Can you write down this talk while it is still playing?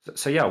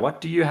So yeah,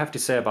 what do you have to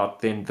say about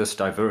then this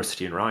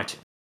diversity in writing?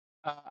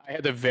 I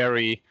had a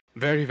very,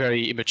 very,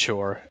 very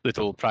immature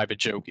little private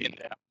joke in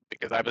there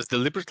because I was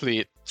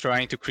deliberately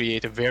trying to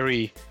create a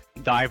very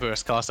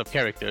diverse cast of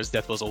characters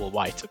that was all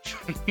white,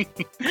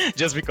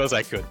 just because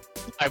I could.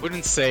 I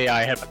wouldn't say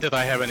I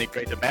have any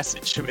greater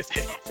message with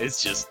it.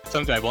 It's just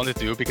something I wanted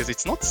to do because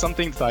it's not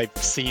something that I've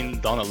seen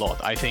done a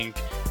lot. I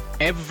think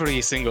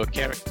every single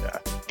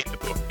character in the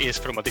book is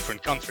from a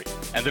different country,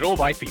 and they're all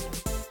white people.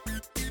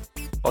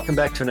 Welcome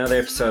back to another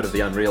episode of the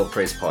Unreal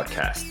Press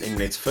podcast.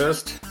 In its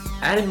first,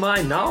 and in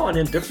my now on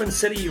a different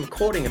city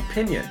recording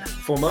opinion,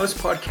 foremost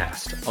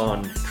podcast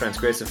on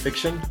transgressive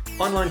fiction,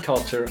 online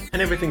culture,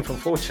 and everything from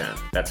 4chan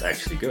that's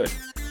actually good.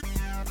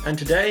 And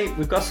today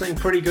we've got something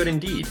pretty good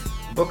indeed.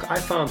 A book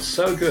I found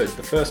so good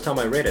the first time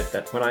I read it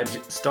that when I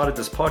started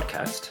this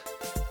podcast,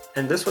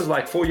 and this was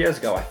like 4 years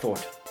ago, I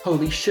thought,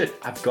 holy shit,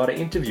 I've got to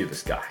interview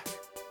this guy.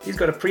 He's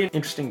got a pretty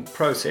interesting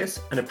process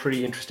and a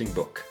pretty interesting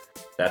book.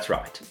 That's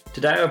right.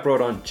 Today I brought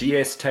on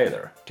G.S.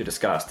 Taylor to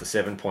discuss the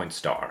 7-Point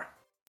Star.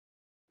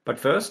 But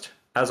first,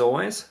 as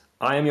always,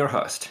 I am your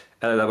host,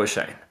 Ella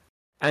Labuschagne.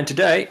 And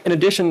today, in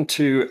addition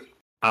to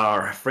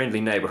our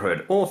friendly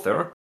neighborhood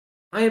author,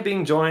 I am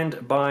being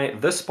joined by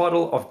this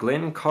bottle of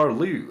Glencairn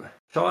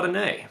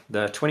Chardonnay,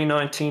 the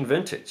 2019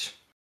 vintage.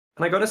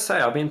 And I gotta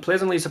say, I've been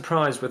pleasantly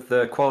surprised with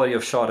the quality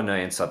of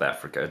Chardonnay in South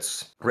Africa.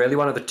 It's really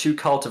one of the two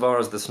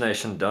cultivars this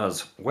nation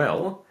does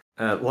well.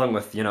 Along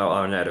with,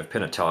 our native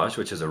Pinotage,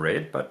 which is a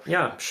red. But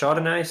yeah,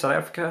 Chardonnay, South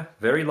Africa,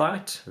 very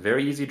light,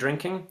 very easy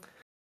drinking.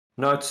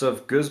 Notes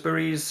of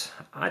gooseberries,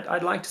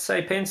 I'd like to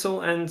say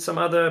pencil, and some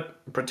other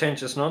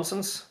pretentious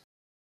nonsense.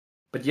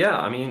 But yeah,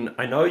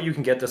 I know you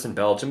can get this in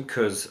Belgium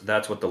because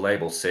that's what the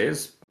label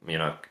says.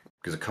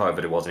 Because of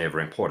COVID, it wasn't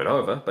ever imported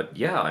over. But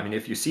yeah,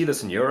 if you see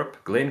this in Europe,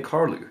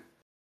 Glencairn,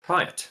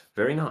 try it.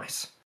 Very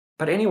nice.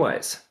 But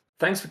anyways,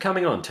 thanks for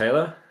coming on,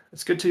 Taylor.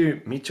 It's good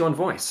to meet you on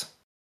Voice.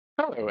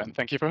 Hello, and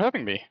thank you for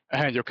having me,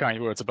 and your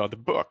kind words about the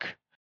book.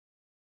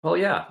 Well,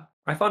 yeah,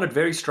 I found it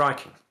very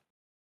striking.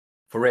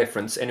 For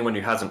reference, anyone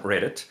who hasn't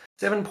read it,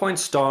 7-Point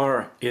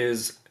Star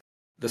is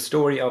the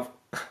story of...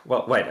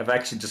 Well, wait, I've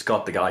actually just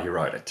got the guy who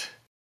wrote it.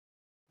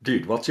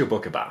 Dude, what's your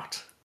book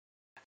about?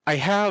 I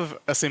have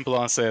a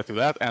simple answer to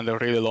that, and a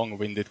really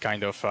long-winded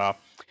kind of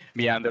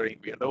meandering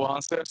weirdo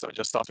answer, so I'll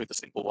just start with the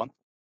simple one.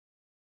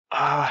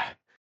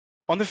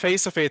 On the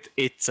face of it,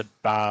 it's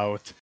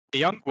about a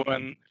young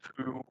woman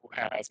who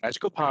has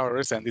magical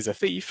powers and is a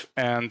thief,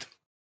 and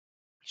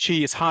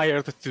she is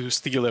hired to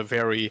steal a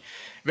very,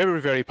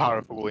 very, very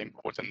powerful,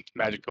 important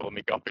magical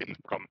MacGuffin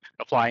from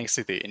a flying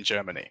city in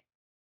Germany.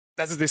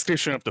 That's the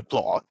description of the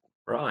plot.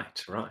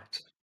 Right.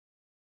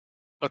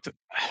 But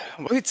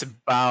what it's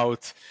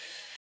about,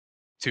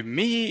 to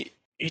me,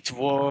 it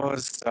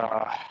was...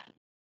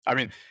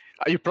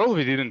 you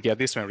probably didn't get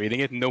this when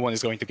reading it. No one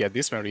is going to get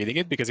this when reading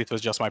it because it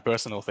was just my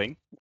personal thing.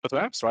 But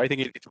when I was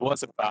writing it, it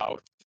was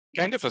about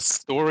kind of a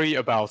story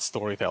about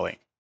storytelling.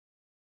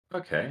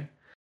 Okay.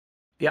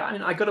 Yeah,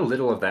 I got a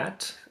little of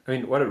that.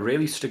 What it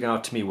really stuck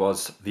out to me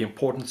was the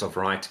importance of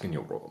writing in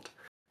your world.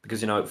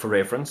 Because, for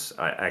reference,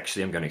 I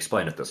actually am going to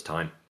explain it this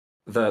time.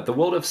 The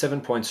world of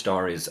 7-Point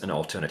Star is an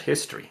alternate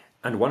history.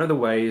 And one of the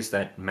ways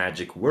that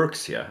magic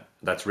works here,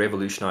 that's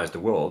revolutionized the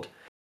world,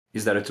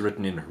 is that it's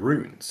written in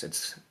runes.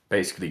 It's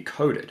basically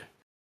coded.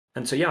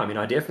 And so, yeah,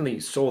 I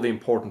definitely saw the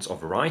importance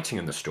of writing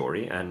in the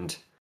story. And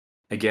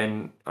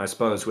again, I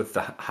suppose with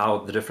how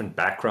the different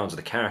backgrounds of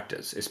the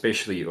characters,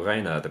 especially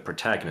Reina, the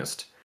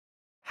protagonist,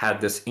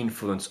 had this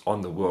influence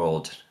on the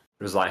world.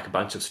 It was like a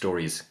bunch of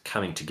stories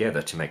coming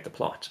together to make the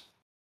plot.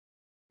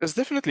 There's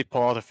definitely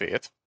part of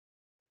it.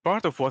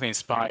 Part of what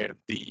inspired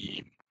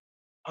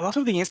a lot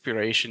of the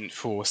inspiration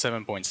for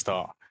 7-Point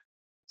Star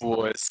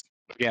was,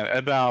 again,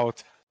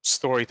 about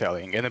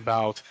storytelling and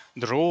about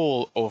the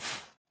role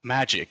of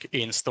magic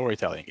in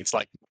storytelling. It's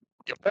like,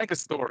 you're telling a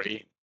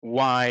story,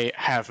 why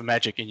have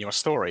magic in your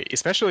story?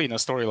 Especially in a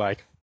story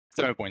like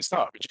 7-Point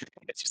Star, which,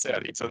 as you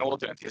said, it's an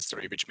alternate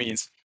history, which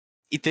means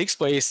it takes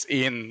place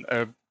in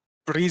a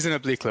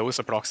reasonably close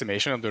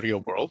approximation of the real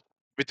world,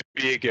 with the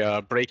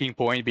big breaking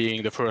point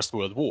being the First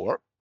World War,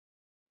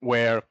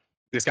 where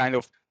this kind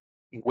of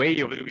way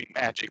of doing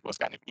magic was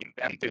kind of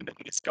invented and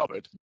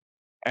discovered.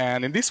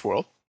 And in this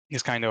world,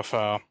 this kind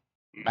of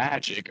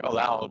magic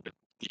allowed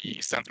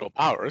the Central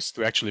Powers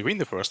to actually win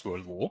the First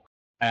World War.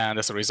 And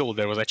as a result,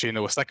 there was actually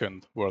no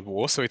Second World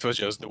War, so it was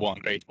just the one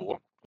Great War.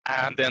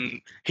 And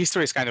then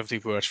history is kind of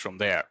diverged from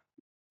there.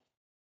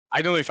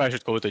 I don't know if I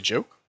should call it a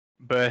joke,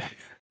 but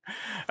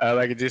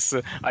like this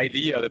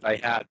idea that I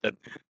had that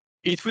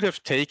it would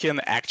have taken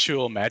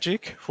actual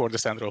magic for the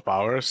Central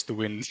Powers to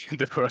win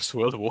the First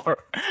World War.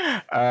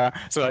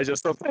 So I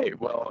just thought, hey,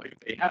 well, if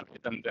they have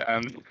it,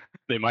 and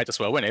they might as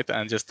well win it,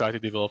 and just try to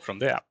develop from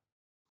there.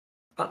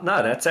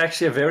 No, that's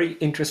actually a very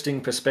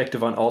interesting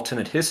perspective on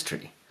alternate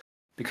history.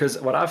 Because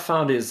what I've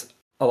found is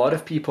a lot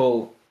of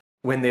people,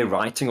 when they're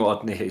writing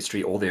alternate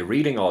history or they're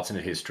reading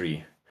alternate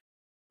history,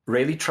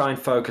 really try and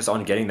focus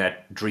on getting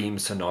that dream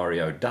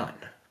scenario done.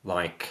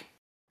 Like,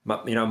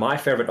 my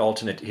favorite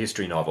alternate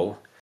history novel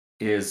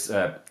is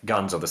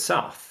Guns of the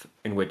South,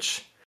 in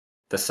which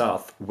the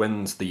South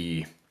wins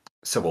the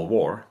Civil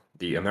War,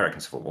 the American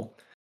Civil War,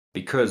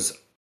 because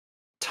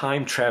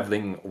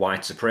time-traveling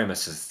white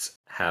supremacists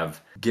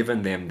have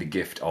given them the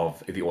gift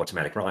of the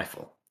automatic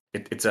rifle.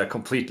 It's a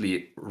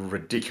completely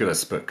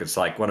ridiculous book. It's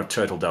like one of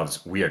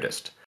Turtledove's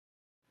weirdest.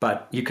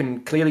 But you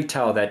can clearly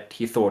tell that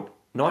he thought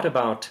not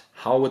about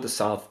how would the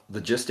South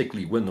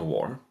logistically win the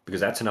war, because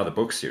that's another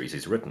book series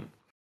he's written,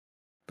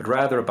 but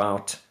rather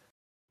about,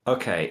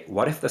 okay,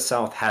 what if the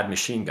South had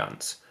machine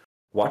guns?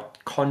 What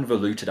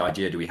convoluted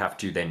idea do we have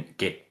to then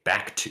get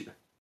back to?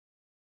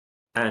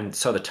 And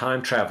so the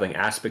time traveling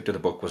aspect of the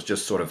book was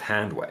just sort of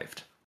hand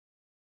waved.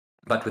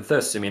 But with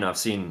this, I mean, I've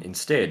seen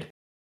instead,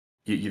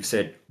 you've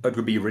said it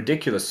would be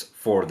ridiculous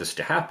for this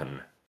to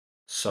happen.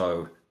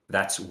 So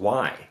that's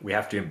why we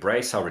have to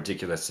embrace how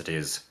ridiculous it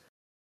is.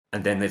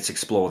 And then let's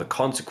explore the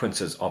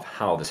consequences of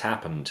how this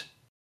happened,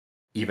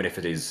 even if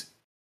it is,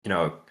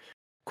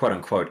 quote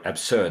unquote,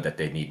 absurd that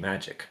they need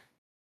magic.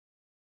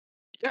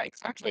 Yeah,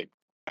 exactly.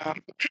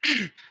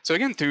 So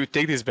again, to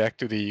take this back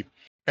to the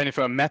kind of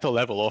a meta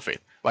level of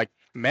it, like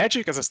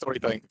magic as a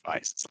storytelling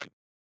device. It's like,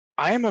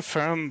 I am a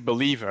firm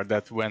believer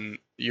that when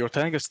you're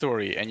telling a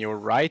story and you're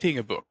writing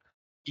a book,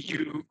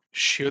 you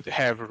should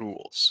have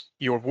rules.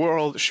 Your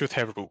world should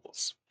have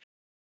rules.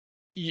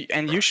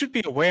 And you should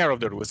be aware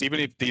of the rules,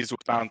 even if these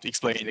aren't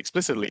explained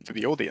explicitly to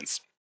the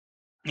audience.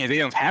 Yeah, they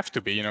don't have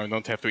to be,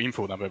 don't have to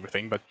info dump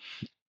everything, but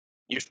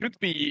you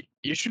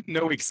should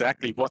know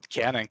exactly what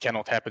can and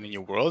cannot happen in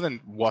your world and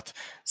what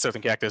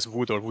certain characters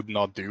would or would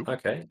not do.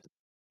 Okay.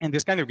 And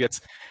this kind of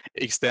gets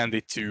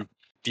extended to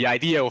the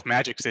idea of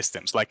magic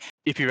systems. Like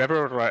if you've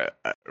ever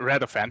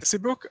read a fantasy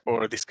book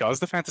or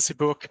discussed a fantasy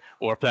book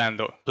or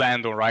planned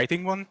on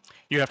writing one,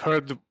 you have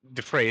heard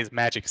the phrase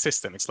magic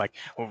system. It's like,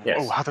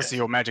 Yes, how does yes.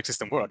 your magic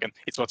system work? And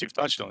it's what you've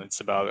touched on. It's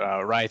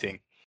about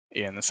writing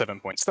in a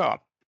 7-point star.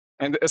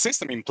 And a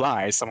system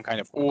implies some kind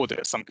of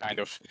order, some kind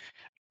of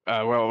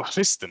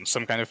system,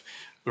 some kind of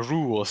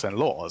rules and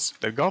laws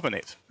that govern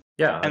it.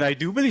 Yeah. And I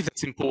do believe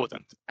that's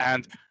important.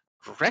 And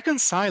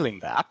reconciling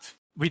that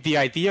with the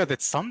idea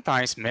that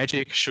sometimes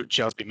magic should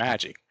just be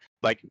magic.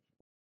 Like,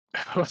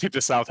 what if the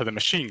South had a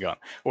machine gun?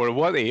 Or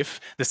what if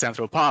the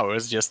Central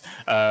Powers just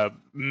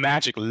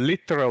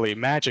literally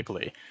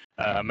magically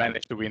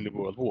managed to win the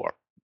World War?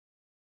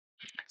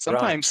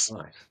 Sometimes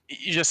right.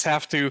 you just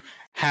have to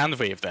hand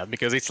wave that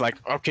because it's like,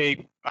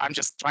 okay, I'm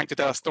just trying to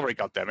tell a story,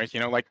 goddammit,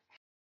 like.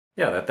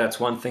 Yeah,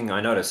 that's one thing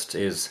I noticed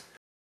is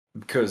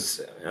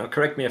because,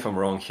 correct me if I'm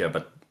wrong here,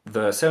 but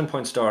the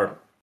 7-point star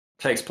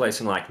takes place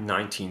in like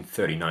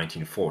 1930,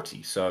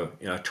 1940. So,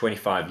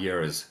 25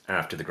 years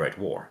after the Great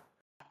War.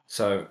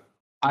 So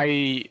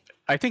I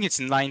think it's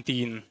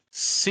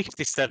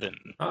 1967.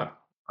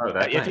 That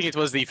I think it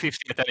was the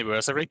 50th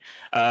anniversary.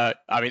 I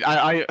mean,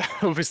 I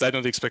obviously I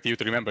don't expect you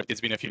to remember it.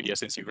 It's been a few years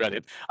since you read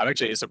it. I'm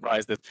actually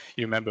surprised that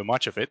you remember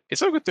much of it. It's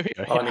so good to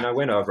hear. Well, I mean, I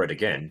went over it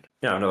again.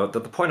 No, the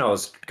point I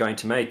was going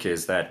to make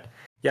is that,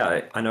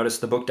 I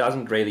noticed the book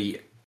doesn't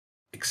really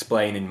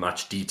explain in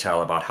much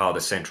detail about how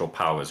the Central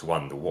Powers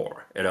won the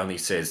war. It only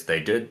says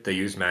they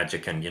used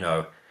magic, and,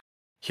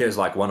 here's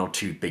like 1 or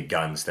 2 big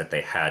guns that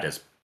they had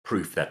as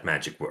proof that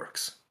magic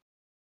works.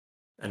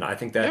 And I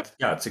think that,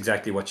 it's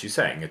exactly what you're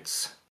saying.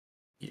 It's,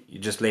 you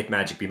just let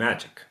magic be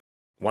magic.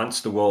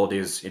 Once the world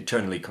is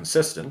eternally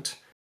consistent,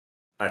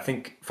 I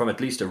think from at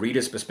least a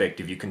reader's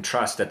perspective, you can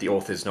trust that the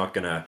author's not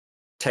going to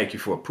take you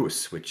for a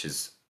puss, which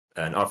is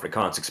an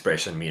Afrikaans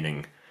expression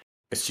meaning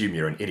assume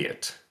you're an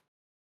idiot.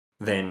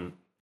 Then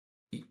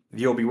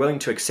you'll be willing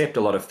to accept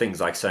a lot of things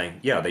like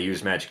saying, they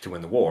use magic to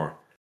win the war,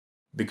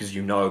 because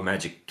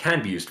magic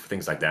can be used for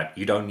things like that.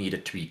 You don't need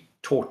it to be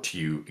taught to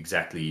you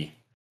exactly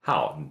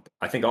how. And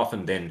I think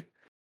often then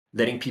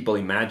letting people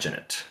imagine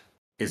it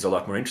is a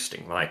lot more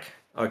interesting. Like,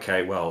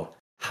 okay, well,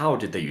 how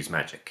did they use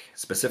magic?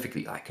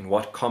 Specifically, like in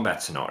what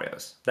combat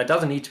scenarios? That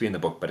doesn't need to be in the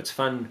book, but it's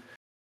fun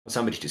for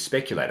somebody to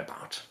speculate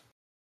about.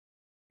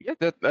 Yeah,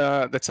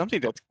 that's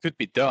something that could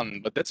be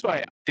done, but that's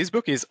why this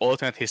book is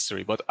alternate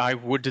history, but I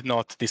would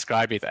not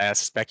describe it as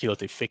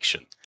speculative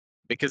fiction.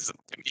 Because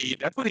to me,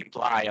 that would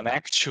imply an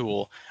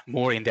actual,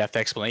 more in-depth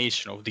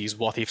explanation of these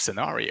what-if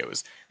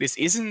scenarios. This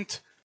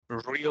isn't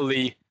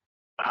really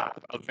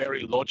a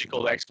very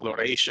logical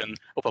exploration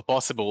of a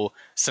possible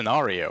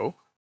scenario,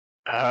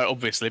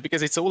 obviously,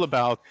 because it's all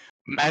about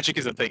magic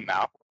is a thing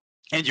now.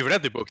 And you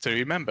read the book to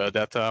remember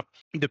that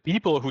the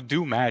people who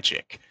do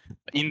magic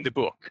in the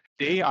book,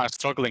 they are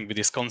struggling with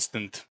this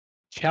constant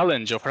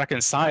challenge of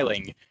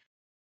reconciling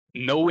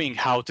knowing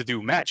how to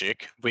do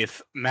magic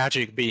with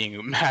magic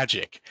being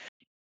magic.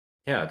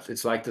 Yeah,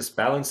 it's like this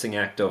balancing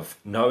act of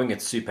knowing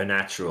it's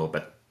supernatural,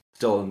 but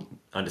still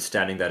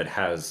understanding that it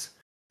has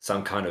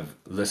some kind of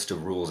list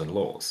of rules and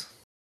laws.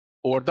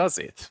 Or does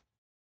it?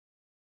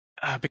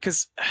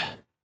 Because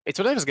it's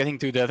what I was getting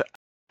to, that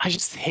I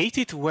just hate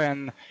it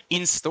when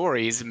in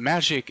stories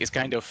magic is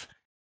kind of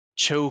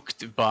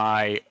choked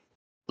by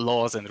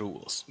laws and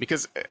rules,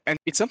 because and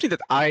it's something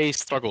that I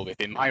struggle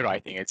with in my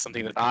writing. It's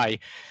something that I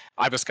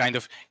was kind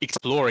of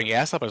exploring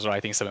as I was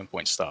writing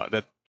 7-point star,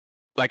 that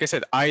like I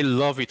said, I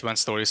love it when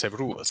stories have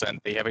rules and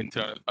they have an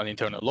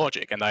internal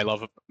logic, and I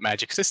love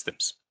magic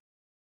systems.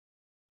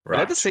 But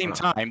at the Right. same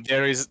time,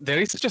 there is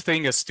such a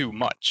thing as too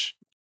much.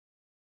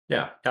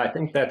 Yeah, I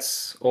think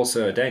that's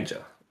also a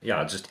danger.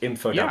 Yeah, just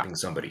info Yeah, dumping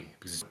somebody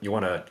because you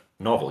want a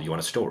novel, you want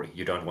a story,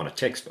 you don't want a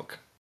textbook.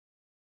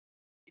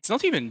 it's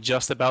not even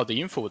just about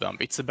the info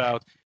dump, it's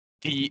about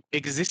the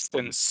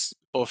existence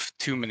of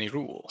too many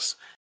rules.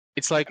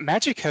 It's like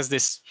magic has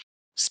this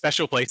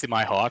special place in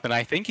my heart, and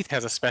I think it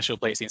has a special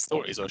place in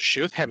stories, or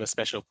should have a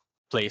special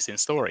place in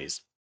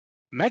stories.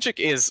 Magic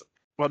is,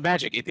 well,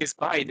 magic, it is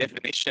by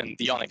definition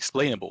the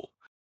unexplainable.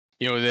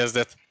 There's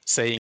that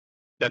saying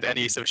that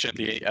any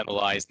sufficiently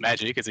analyzed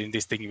magic is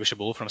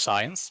indistinguishable from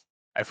science.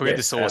 I forget the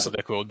Yes, source of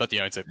the quote, but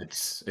it's a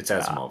it's uh,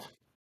 Asimov.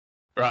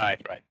 right,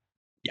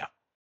 yeah.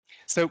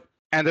 So,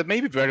 and that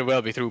may be very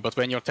well be true, but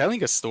when you're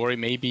telling a story,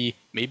 maybe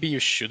you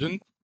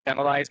shouldn't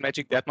analyze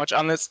magic that much,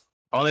 unless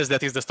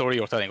that is the story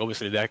you're telling.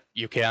 Obviously, that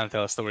you can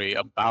tell a story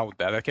about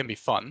that. That can be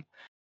fun,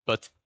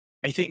 but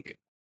I think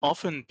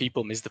often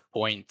people miss the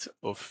point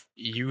of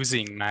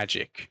using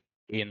magic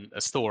in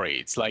a story.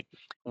 It's like,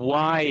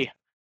 why?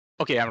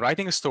 Okay, I'm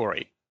writing a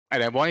story,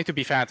 and I want it to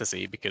be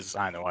fantasy because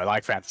I know I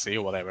like fantasy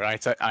or whatever. I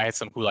had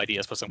some cool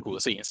ideas for some cool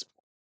scenes,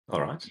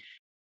 All right.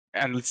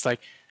 and it's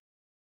like,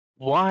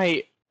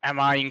 why am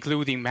I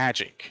including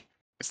magic?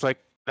 It's like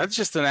that's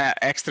just an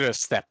extra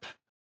step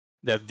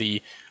that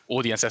the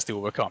audience has to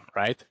overcome,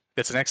 right?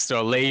 That's an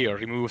extra layer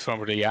removed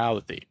from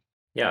reality.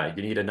 Yeah,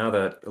 you need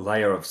another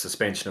layer of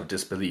suspension of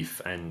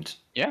disbelief and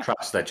Yeah,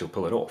 trust that you'll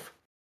pull it off.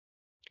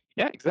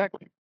 yeah,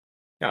 exactly.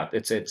 Yeah,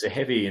 it's a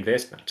heavy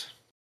investment.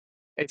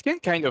 It can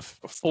kind of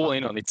fall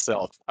in on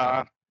itself.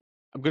 I'm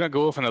gonna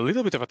go off on a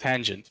little bit of a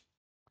tangent,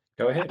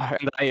 Go ahead.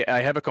 and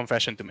I have a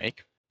confession to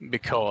make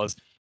because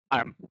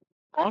I'm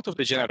part of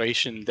the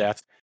generation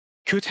that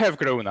could have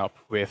grown up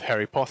with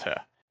Harry Potter.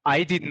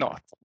 I did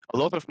not. A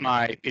lot of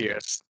my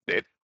peers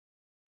did.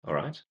 All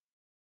right.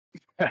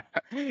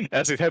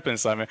 As it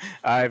happens,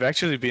 I've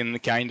actually been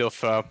kind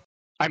of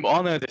I'm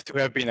honored to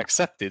have been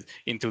accepted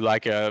into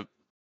like a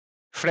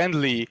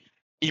friendly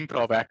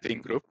improv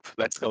acting group.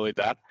 Let's call it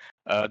that.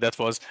 That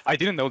was I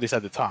didn't know this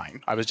at the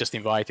time. I was just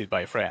invited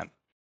by a friend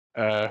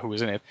who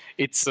was in it.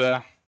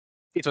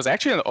 It was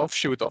actually an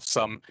offshoot of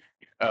some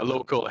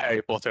local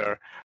Harry Potter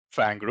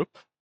fan group.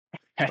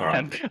 All right.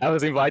 And I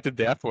was invited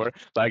there for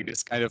like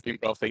this kind of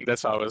improv thing.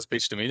 That's how it was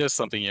pitched to me. Just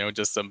something,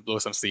 just blow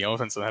some steam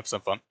off and have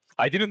some fun.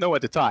 I didn't know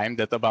at the time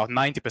that about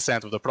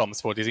 90% of the prompts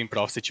for these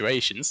improv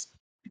situations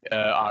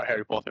are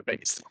Harry Potter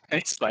based.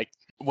 And it's like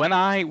when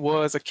I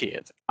was a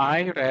kid,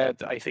 I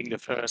read, I think, the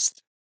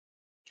first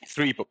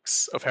 3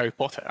 books of Harry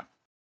Potter.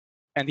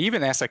 And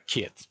even as a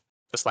kid,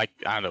 just like,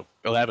 I don't know,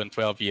 11,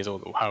 12 years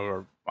old, or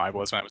however I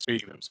was when I was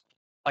reading them,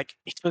 like,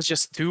 it was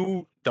just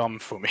too dumb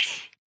for me.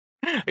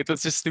 It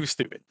was just too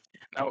stupid.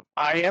 Now,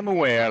 I am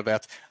aware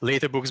that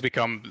later books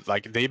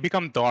they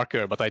become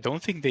darker, but I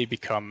don't think they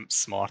become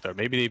smarter.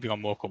 Maybe they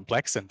become more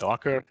complex and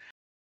darker,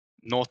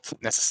 not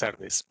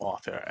necessarily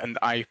smarter. And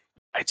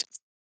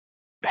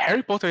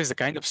Harry Potter is the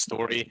kind of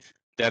story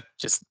that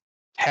just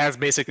has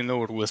basically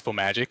no rules for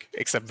magic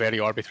except very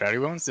arbitrary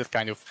ones. That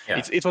kind of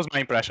Yeah. it was my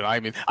impression. I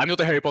mean, I'm not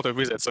a Harry Potter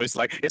wizard, so it's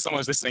like if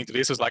someone's listening to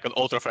this is like an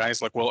ultra fan,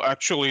 it's like, well,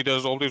 actually,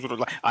 there's all these.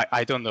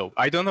 I don't know.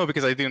 I don't know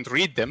because I didn't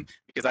read them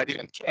because I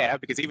didn't care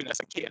because even as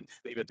a kid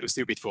they were too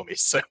stupid for me.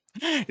 So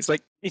it's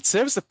like it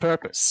serves the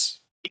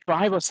purpose. If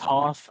I was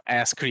half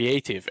as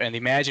creative and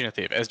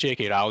imaginative as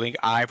J.K. Rowling,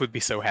 I would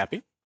be so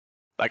happy.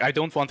 Like I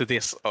don't want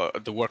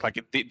the work. Like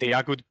they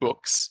are good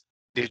books.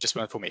 They just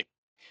weren't for me.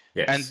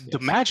 Yes. And the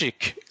Yes.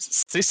 magic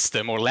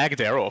system or lack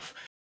thereof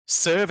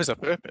serve as a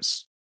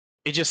purpose.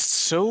 It's just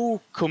so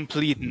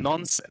complete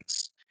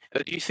nonsense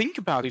that you think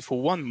about it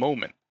for one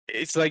moment.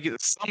 It's like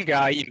some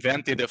guy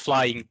invented a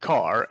flying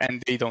car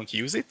and they don't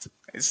use it.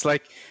 It's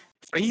like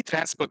free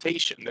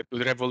transportation that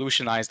would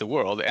revolutionize the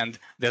world, and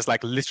there's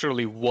like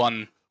literally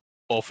one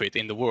of it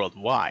in the world.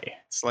 Why?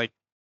 It's like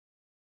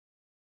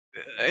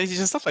it's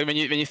just stuff like when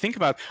you think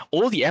about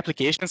all the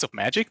applications of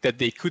magic that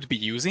they could be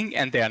using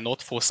and they are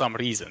not for some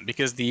reason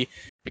because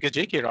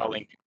J.K.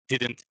 Rowling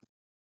didn't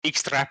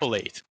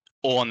extrapolate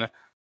on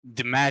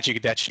the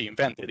magic that she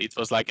invented. It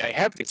was like I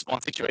have this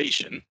one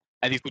situation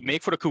and it would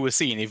make for a cool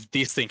scene if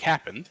this thing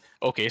happened.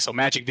 Okay, so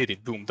magic did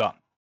it, boom, done.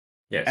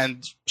 Yes.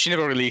 And she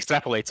never really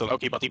extrapolates on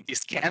okay, but if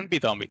this can be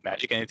done with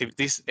magic and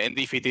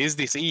if it is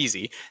this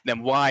easy,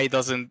 then why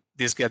doesn't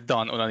this get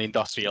done on an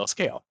industrial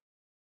scale?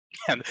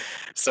 And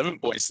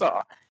 7-Point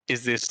Star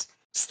is this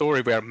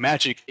story where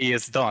magic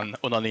is done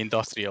on an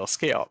industrial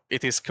scale.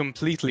 It is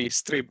completely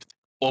stripped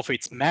of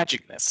its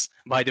magicness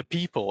by the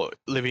people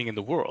living in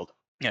the world,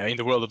 in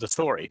the world of the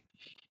story.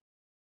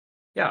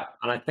 Yeah,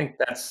 and I think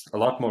that's a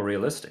lot more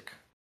realistic.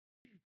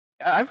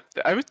 I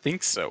would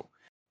think so.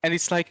 And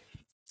it's like,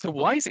 so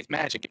why is it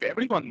magic? If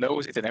everyone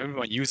knows it and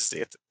everyone uses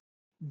it,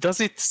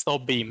 does it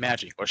stop being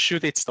magic or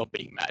should it stop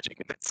being magic?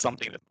 And that's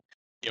something that,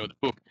 the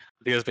book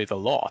deals with a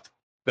lot.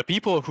 The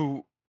people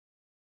who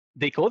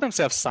they call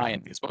themselves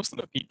scientists. Most of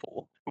the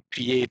people who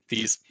create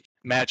these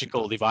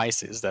magical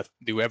devices that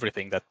do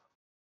everything. That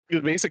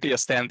is basically a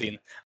stand-in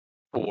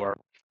for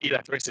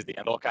electricity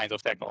and all kinds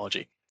of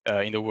technology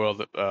in the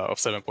world of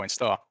 7-Point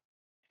Star.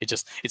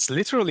 It's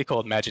literally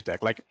called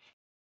Magitech. Like,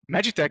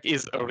 Magitech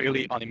is a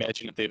really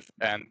unimaginative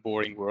and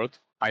boring word,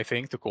 I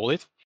think, to call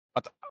it.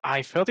 But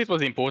I felt it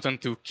was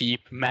important to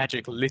keep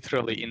magic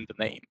literally in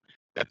the name.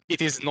 That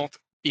it is not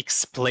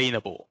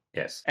explainable.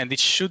 Yes. And it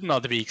should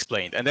not be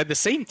explained. And at the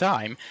same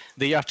time,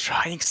 they are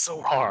trying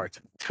so hard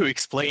to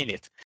explain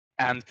it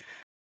and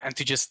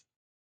to just,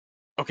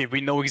 okay,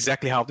 we know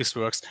exactly how this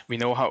works. We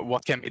know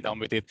what can be done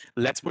with it.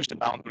 Let's push the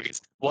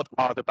boundaries. What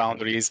are the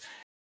boundaries?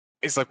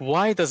 It's like,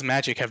 why does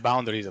magic have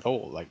boundaries at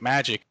all? Like,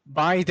 magic,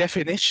 by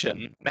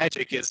definition,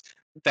 magic is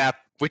that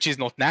which is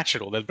not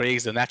natural, that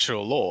breaks the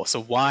natural law.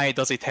 So why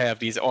does it have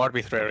these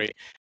arbitrary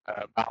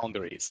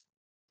boundaries,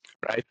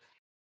 right?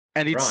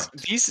 And it's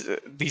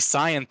Right. these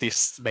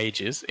scientists'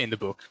 mages in the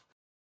book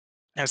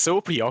are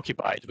so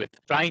preoccupied with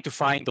trying to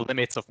find the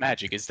limits of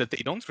magic is that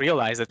they don't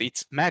realize that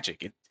it's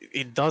magic.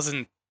 It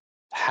doesn't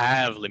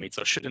have limits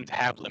or shouldn't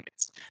have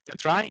limits. They're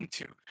trying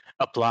to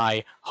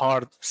apply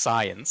hard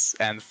science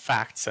and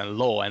facts and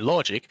law and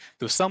logic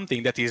to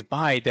something that is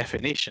by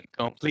definition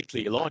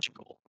completely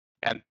illogical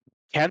and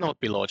cannot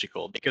be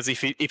logical, because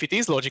if it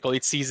is logical,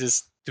 it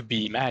ceases to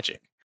be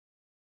magic.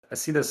 I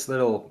see this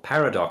little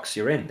paradox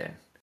you're in then.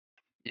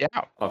 Yeah.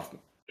 Of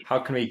how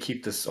can we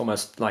keep this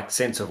almost like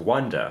sense of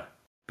wonder,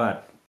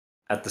 but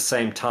at the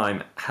same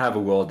time have a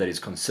world that is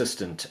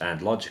consistent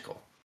and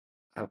logical?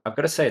 I've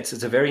got to say, it's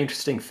a very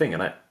interesting thing,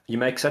 and you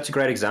make such a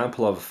great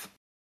example of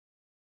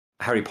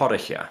Harry Potter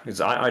here,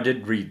 because I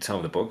did read some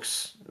of the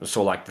books,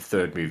 saw like the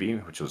third movie,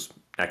 which was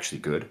actually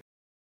good.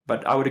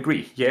 But I would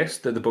agree, yes,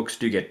 the books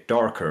do get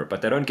darker,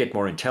 but they don't get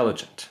more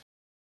intelligent.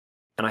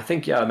 And I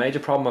think, yeah, a major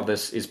problem of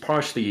this is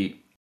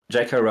partially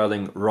J.K.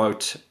 Rowling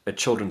wrote a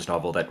children's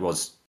novel that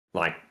was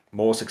like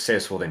more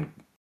successful than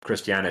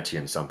Christianity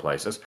in some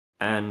places.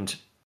 And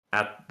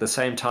at the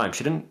same time,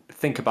 she didn't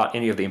think about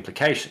any of the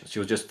implications. She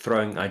was just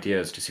throwing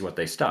ideas to see what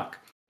they stuck.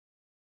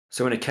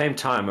 So when it came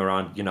time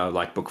around,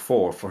 like book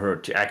 4, for her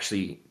to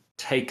actually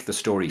take the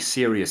story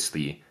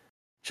seriously,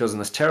 she was in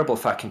this terrible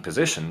fucking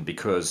position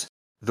because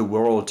the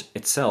world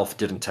itself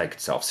didn't take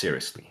itself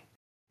seriously.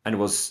 And it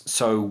was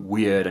so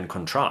weird and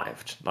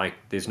contrived. Like,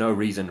 there's no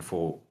reason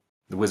for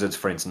the wizards,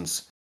 for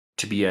instance,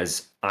 to be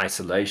as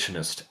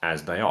isolationist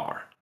as they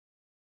are.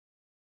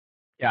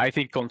 Yeah, I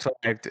think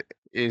contrived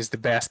is the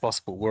best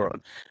possible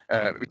word,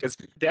 because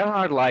there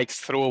are like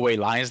throwaway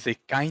lines that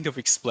kind of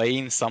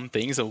explain some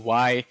things of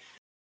why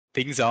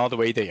things are the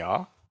way they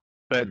are,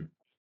 but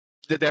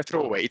they're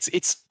throwaway.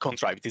 It's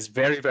contrived. It is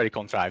very, very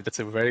contrived. That's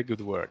a very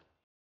good word.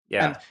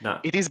 Yeah, And no,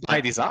 it is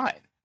by design.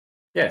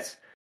 Yes.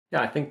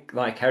 Yeah, I think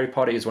like Harry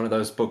Potter is one of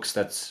those books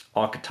that's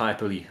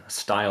archetypally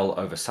style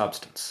over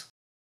substance.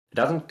 It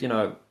doesn't,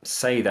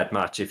 say that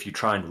much if you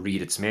try and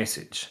read its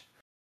message,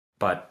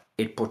 but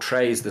it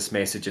portrays this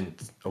message in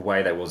a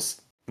way that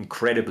was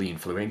incredibly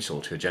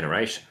influential to a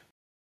generation.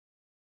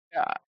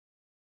 Yeah.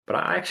 But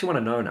I actually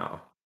want to know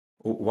now,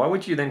 why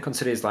would you then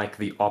consider is like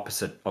the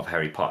opposite of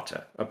Harry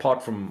Potter,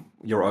 apart from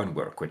your own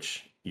work,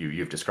 which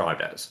you've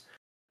described as?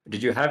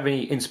 Did you have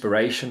any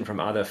inspiration from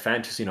other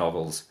fantasy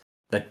novels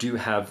that do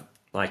have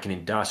like an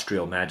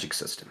industrial magic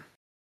system?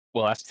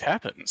 Well, as it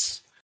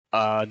happens,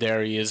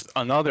 there is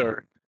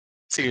another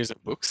series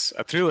of books,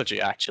 a trilogy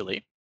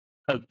actually,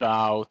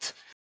 about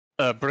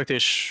a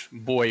British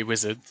boy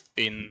wizard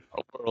in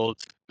a world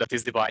that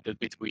is divided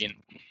between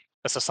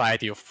a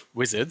society of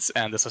wizards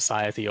and a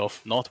society of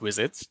not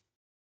wizards.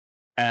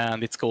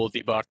 And it's called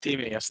the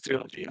Bartimaeus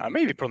trilogy. I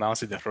may be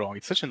pronouncing that wrong.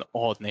 It's such an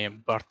odd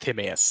name,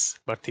 Bartimaeus.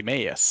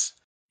 Bartimaeus.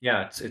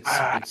 Yeah,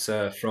 it's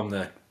from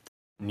the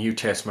New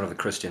Testament of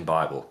the Christian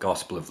Bible,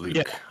 Gospel of Luke,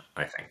 Yeah.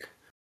 I think.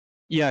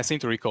 Yeah, I seem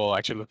to recall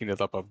actually looking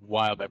that up a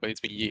while back, but it's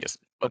been years.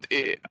 But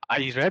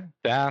I read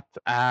that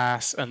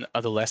as an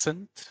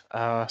adolescent,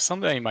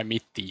 somewhere in my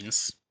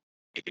mid-teens.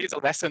 It is a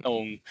lesser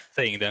known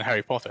thing than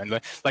Harry Potter, and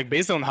like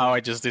based on how I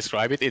just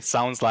describe it, it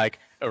sounds like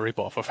a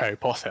ripoff of Harry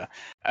Potter.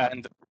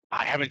 And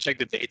I haven't checked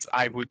the dates.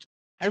 I would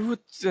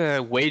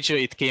wager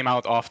it came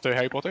out after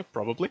Harry Potter,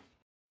 probably.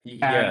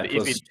 Yeah, And it if it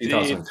was did,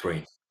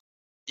 2003.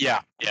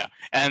 yeah.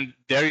 And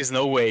there is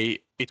no way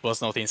it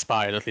was not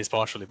inspired, at least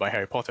partially, by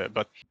Harry Potter.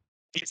 But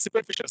the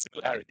superficial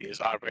similarities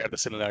are where the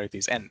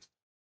similarities end.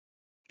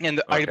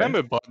 And I Okay.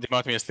 remember the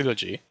Bartimaeus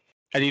trilogy,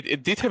 and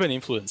it did have an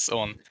influence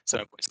on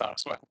 7-Point Star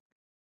as well.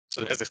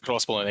 So there's this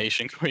cross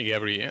pollination going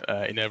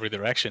in every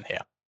direction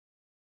here.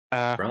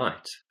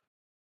 Right.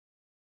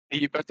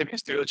 The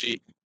Bartimaeus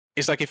trilogy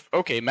is like, if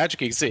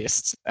magic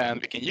exists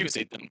and we can use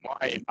it, then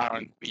why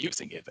aren't we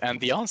using it? And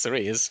the answer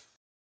is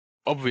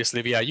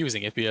obviously we are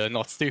using it. We are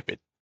not stupid.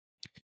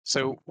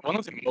 So one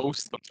of the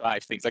most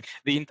contrived things, like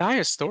the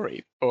entire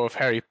story of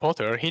Harry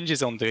Potter,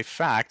 hinges on the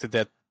fact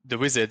that the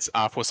wizards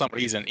are for some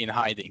reason in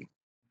hiding.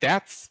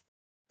 That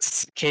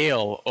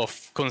scale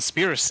of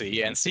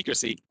conspiracy and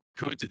secrecy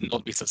could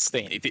not be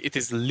sustained. It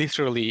is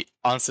literally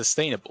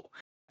unsustainable.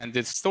 And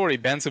the story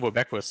bends over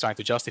backwards trying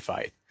to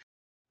justify it.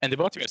 And the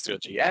Bartimeus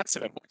trilogy and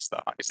 7-Point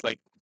Star, it's like,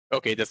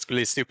 okay, that's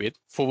really stupid.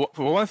 For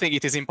one thing,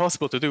 it is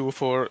impossible to do.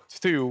 For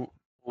two,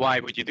 why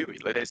would you do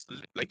it?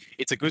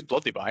 It's a good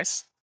plot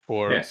device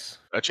for Yes.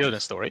 a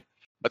children's story,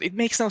 but it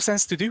makes no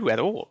sense to do at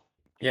all.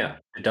 Yeah,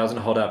 it doesn't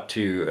hold up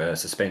to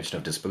suspension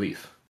of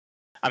disbelief.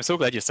 I'm so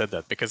glad you said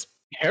that, because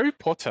Harry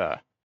Potter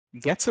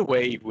gets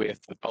away with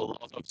a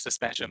lot of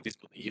suspension of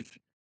disbelief,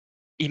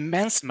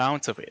 immense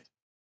amounts of it,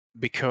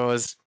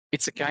 because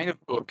it's a kind of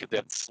book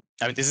that's,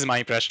 I mean, this is my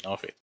impression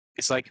of it.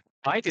 It's like,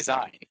 by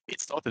design, it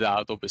started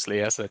out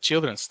obviously as a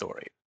children's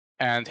story,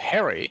 and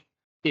Harry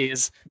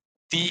is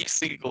the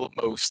single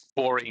most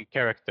boring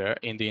character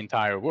in the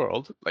entire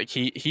world. Like,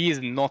 he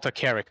is not a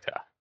character.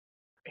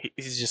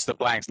 He's just a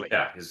blank slate.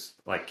 Yeah, his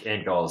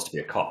end goal is to be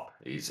a cop.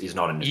 He's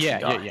not an interesting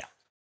guy. Yeah.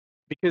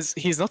 Because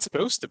he's not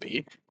supposed to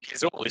be.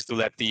 His role is to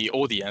let the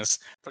audience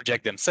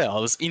project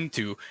themselves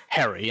into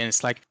Harry, and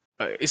it's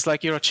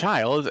like you're a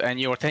child and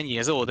you're 10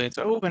 years old, and it's,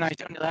 oh, when I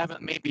turn 11,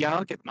 maybe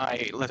I'll get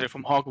my letter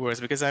from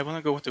Hogwarts because I want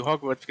to go to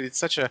Hogwarts because it's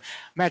such a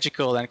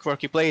magical and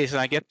quirky place, and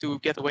I get to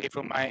get away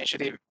from my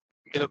shitty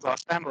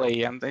middle-class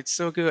family, and it's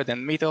so good,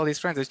 and meet all these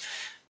friends.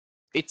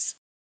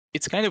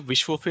 It's kind of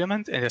wish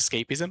fulfillment and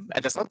escapism,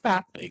 and that's not a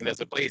bad thing. There's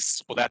a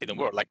place for that in the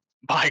world. Like,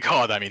 by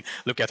God, I mean,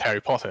 look at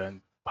Harry Potter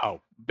and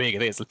how big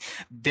it is.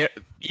 There,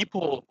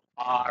 people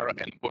are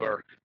and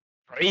were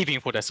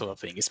craving for that sort of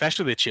thing,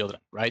 especially the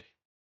children, right?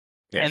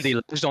 Yes. And they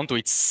latched onto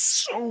it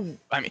so.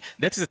 I mean,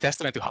 that is a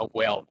testament to how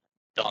well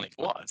done it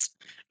was.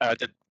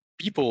 That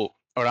people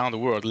around the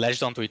world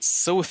latched onto it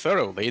so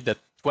thoroughly that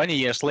 20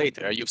 years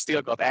later, you've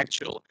still got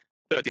actual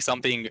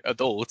 30-something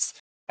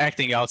adults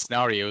acting out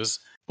scenarios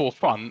for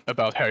fun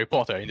about Harry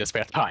Potter in their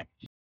spare time.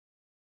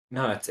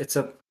 No, it's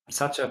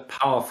such a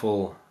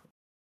powerful.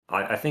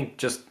 I think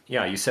just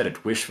you said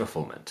it, wish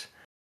fulfillment.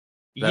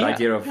 That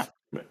idea of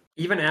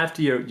even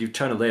after you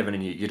turn 11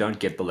 and you don't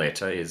get the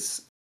letter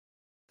is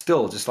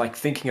still just like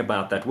thinking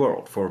about that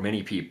world for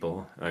many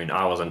people. I mean,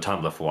 I was on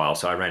Tumblr for a while,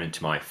 so I ran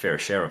into my fair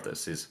share of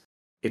this.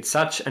 It's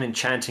such an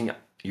enchanting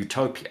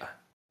utopia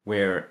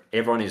where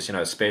everyone is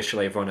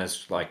special, everyone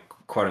has like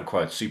quote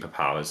unquote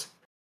superpowers,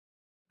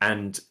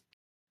 and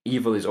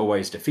evil is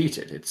always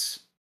defeated.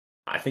 It's,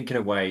 I think, in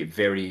a way,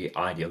 very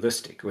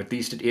idealistic, or at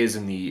least it is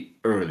in the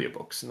earlier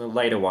books. In the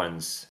later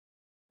ones,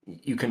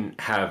 you can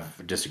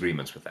have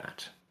disagreements with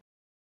that.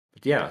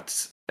 But yeah,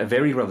 it's a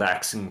very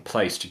relaxing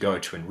place to go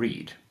to and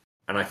read.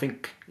 And I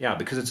think,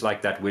 because it's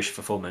like that wish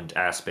fulfillment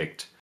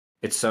aspect,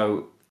 it's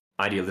so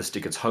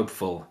idealistic, it's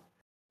hopeful.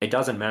 It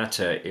doesn't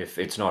matter if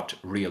it's not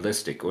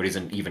realistic or it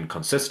isn't even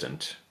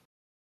consistent,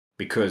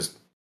 because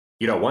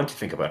you don't want to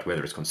think about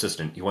whether it's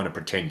consistent. You want to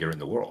pretend you're in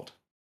the world.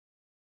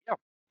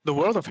 The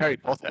world of Harry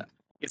Potter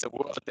is a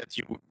world that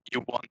you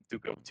want to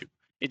go to.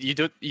 You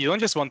don't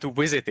just want to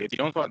visit it. You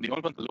don't want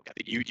to look at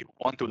it. You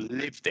want to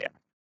live there.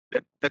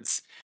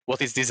 That's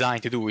what it's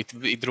designed to do.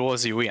 It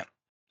draws you in,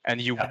 and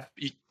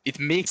it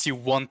makes you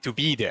want to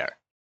be there.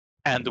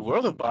 And the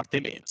world of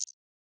Bartimeus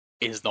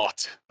is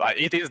not.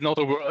 It is not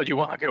a world you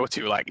want to go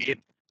to.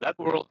 That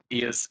world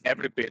is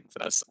every bit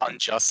as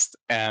unjust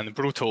and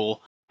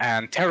brutal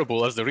and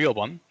terrible as the real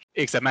one.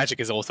 Except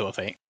magic is also a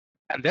thing.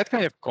 And that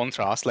kind of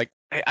contrast,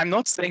 I'm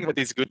not saying that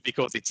it's good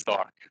because it's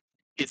dark.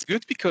 It's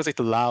good because it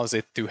allows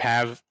it to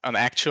have an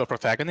actual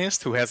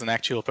protagonist who has an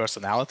actual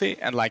personality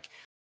and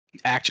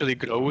actually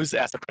grows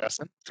as a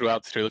person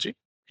throughout the trilogy.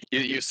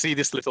 You see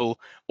this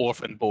little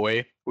orphan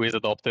boy who is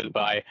adopted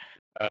by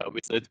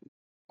Wizard,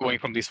 going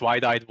from this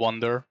wide-eyed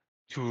wonder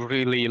to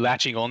really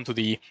latching on to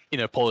the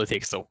inner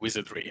politics of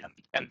wizardry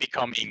and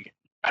becoming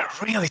a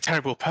really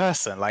terrible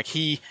person.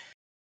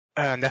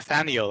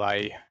 Nathaniel,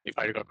 if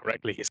I recall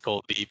correctly, he's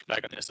called the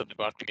protagonist of the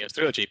Bartimeus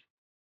trilogy.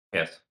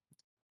 Yes.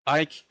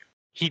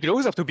 He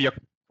grows up to be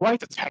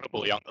quite a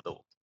terrible young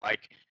adult. I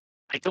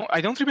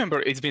don't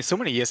remember. It's been so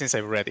many years since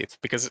I've read it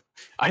because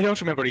I don't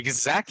remember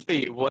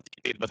exactly what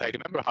he did, but I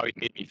remember how it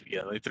made me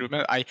feel.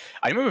 I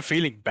remember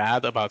feeling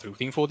bad about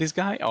rooting for this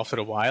guy after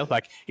a while.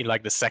 In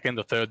the second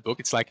or third book,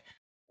 it's like,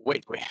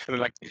 wait,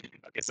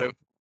 okay, so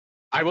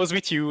I was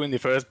with you in the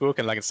first book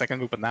and the second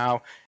book, but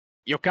now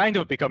you're kind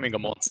of becoming a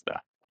monster.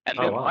 And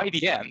then by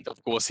the end,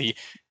 of course, he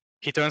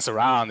turns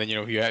around and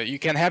you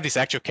can have this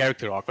actual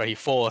character arc where he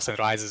falls and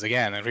rises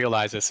again and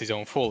realizes his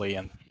own folly.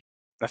 And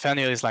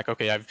Nathaniel is like,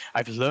 okay,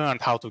 I've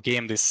learned how to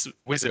game this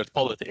wizard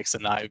politics,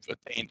 and I've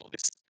attained all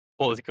this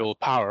political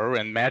power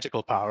and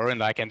magical power,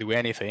 and I can do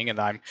anything, and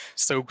I'm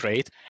so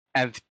great.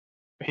 And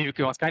he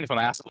becomes kind of an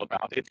asshole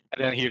about it.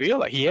 And then he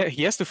realizes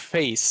he has to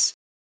face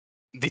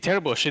the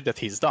terrible shit that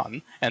he's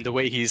done and the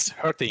way he's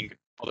hurting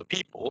other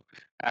people.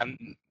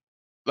 And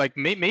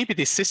maybe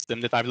this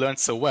system that I've learned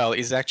so well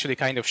is actually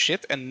kind of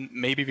shit, and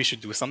maybe we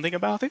should do something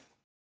about it.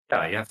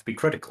 Yeah, you have to be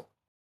critical.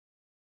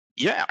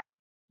 Yeah,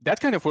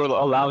 that kind of world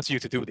allows you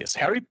to do this.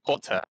 Harry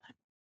Potter,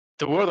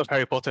 the world of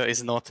Harry Potter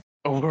is not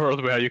a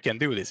world where you can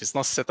do this. It's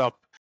not set up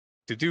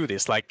to do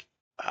this.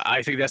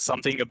 I think there's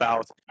something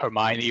about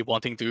Hermione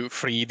wanting to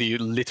free the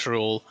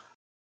literal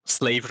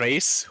slave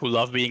race who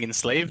love being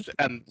enslaved,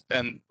 and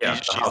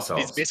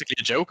it's basically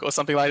a joke or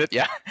something like that.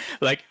 Yeah,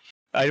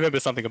 I remember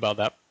something about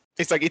that.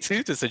 It's like it's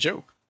used as a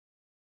joke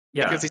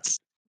Yeah. because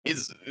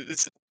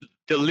it's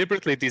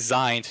deliberately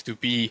designed to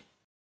be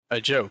a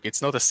joke.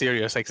 It's not a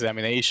serious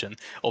examination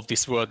of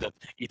this world that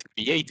it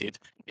created.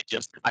 It's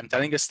just I'm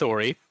telling a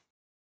story,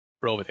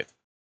 roll with it.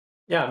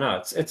 Yeah,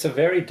 no, it's a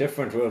very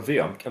different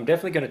worldview. I'm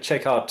definitely going to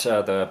check out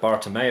the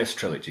Bartimaeus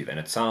trilogy then.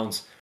 It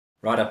sounds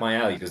right up my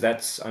alley because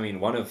that's, I mean,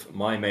 one of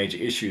my major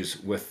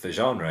issues with the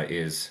genre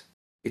is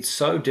it's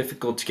so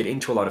difficult to get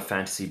into a lot of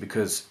fantasy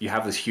because you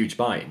have this huge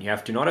buy-in. You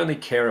have to not only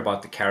care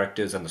about the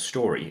characters and the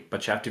story,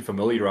 but you have to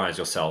familiarize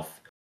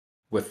yourself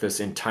with this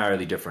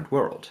entirely different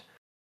world.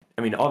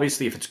 I mean,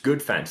 obviously, if it's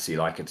good fantasy,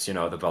 like it's, the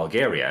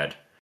Valgariad,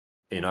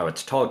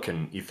 it's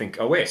Tolkien, you think,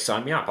 oh, yes,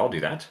 sign me up, I'll do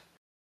that.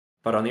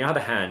 But on the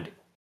other hand,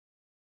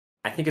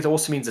 I think it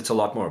also means it's a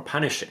lot more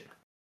punishing.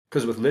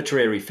 Because with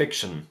literary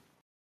fiction,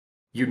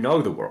 you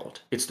know the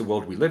world. It's the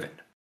world we live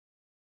in.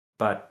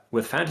 But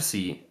with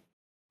fantasy,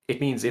 it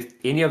means if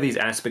any of these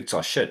aspects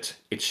are shit,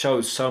 it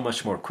shows so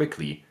much more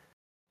quickly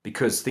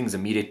because things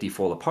immediately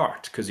fall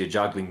apart because you're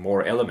juggling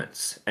more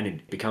elements and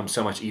it becomes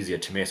so much easier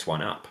to mess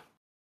one up.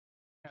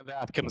 And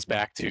that comes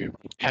back to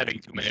having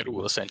too many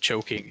rules and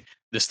choking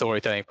the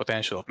storytelling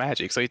potential of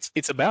magic. So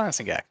it's a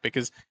balancing act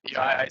because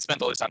I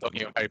spent all this time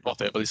talking about Harry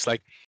Potter, but it's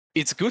like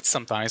it's good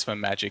sometimes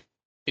when magic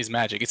is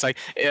magic. It's like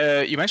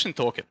you mentioned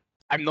Tolkien.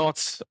 I'm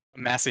not a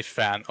massive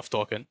fan of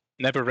Tolkien.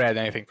 Never read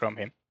anything from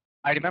him.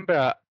 I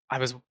remember I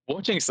was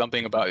watching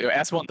something about,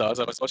 as one does,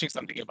 I was watching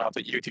something about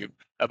the YouTube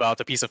about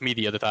a piece of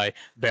media that I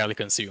barely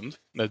consumed,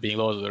 that being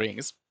Lord of the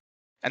Rings,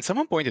 and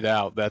someone pointed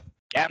out that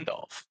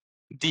Gandalf,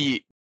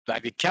 the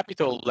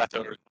capital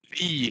letter,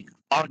 the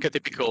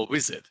archetypical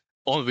wizard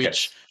on which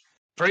Yes.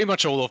 pretty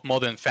much all of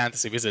modern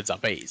fantasy wizards are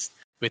based,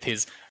 with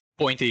his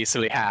pointy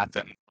silly hat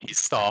and his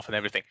staff and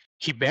everything.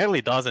 He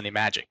barely does any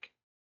magic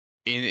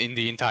in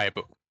the entire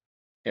book.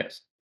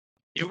 Yes.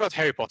 You've got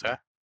Harry Potter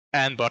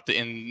and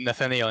in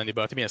Nathaniel and the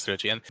Bartimaeus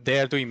trilogy, and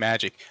they're doing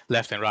magic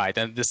left and right.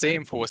 And the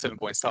same for 7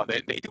 Point Star.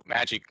 They do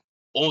magic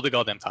all the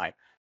goddamn time.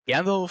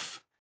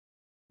 Gandalf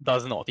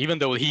does not, even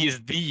though he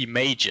is the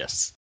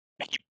magus.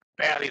 He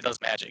barely does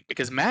magic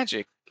because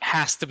magic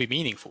has to be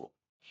meaningful.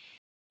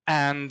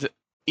 And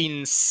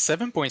in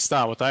 7 Point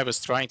Star, what I was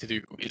trying to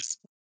do is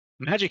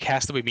magic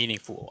has to be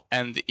meaningful.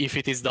 And if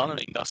it is done on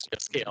an industrial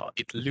scale,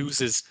 it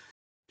loses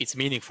its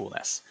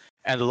meaningfulness.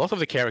 And a lot of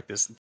the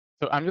characters.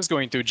 So I'm just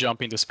going to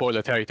jump into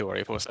spoiler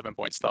territory for 7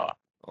 Point Star.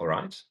 All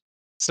right.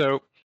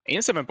 So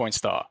in 7 Point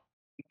Star,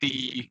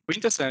 the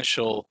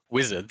quintessential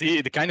wizard,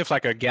 the kind of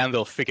like a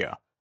Gandalf figure,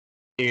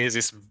 is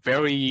this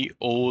very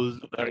old,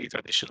 very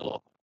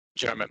traditional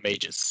German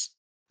magus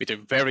with a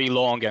very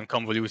long and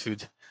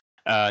convoluted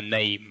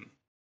name.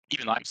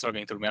 Even I'm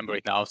struggling to remember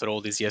it now after all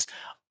these years.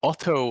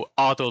 Otto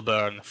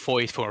Adelbern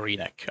Voigt von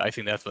Rieneck. I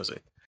think that was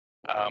it.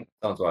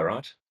 Sounds all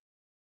right.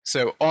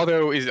 So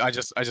Otto is I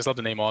just love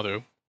the name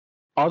Otto.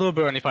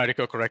 Adelbern, if I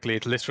recall correctly,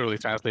 it literally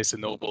translates to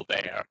noble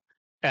bear.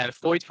 And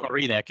Voigt von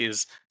Rieneck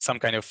is some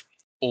kind of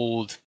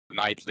old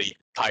knightly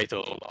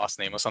title or last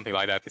name or something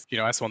like that.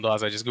 As one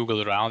does, I just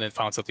googled around and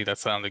found something that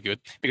sounded good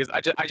because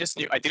I just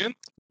knew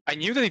I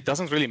knew that it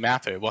doesn't really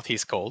matter what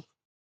he's called,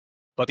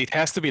 but it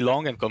has to be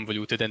long and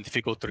convoluted and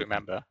difficult to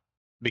remember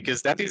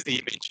because that is the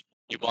image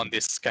you want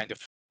this kind of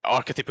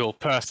archetypal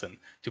person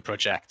to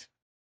project.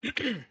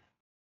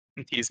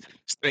 He's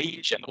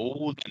strange and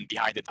old and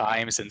behind the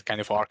times and kind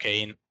of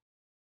arcane.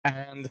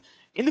 And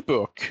in the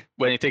book,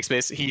 when it takes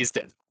place, he is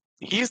dead.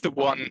 He is the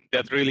one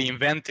that really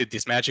invented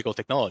this magical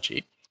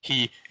technology.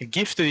 He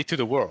gifted it to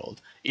the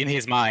world in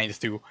his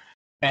mind to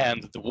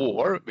end the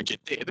war, which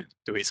it did,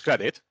 to his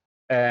credit.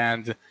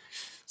 And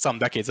some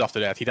decades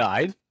after that, he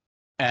died.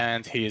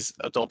 And his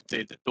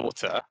adopted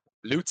daughter,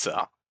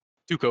 Lutza,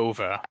 took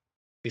over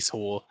this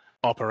whole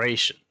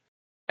operation.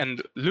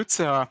 And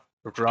Lutza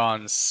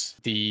runs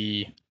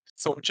the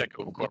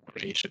Socheco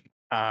Corporation,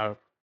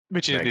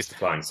 which is Makes this the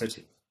Flying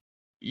City.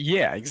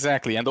 yeah,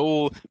 exactly. And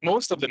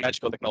most of the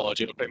magical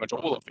technology, or pretty much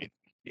all of it,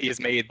 is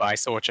made by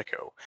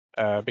Socheco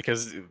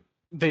because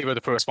they were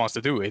the first ones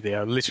to do it. They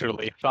are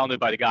literally founded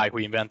by the guy who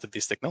invented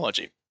this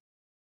technology.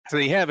 So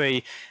they have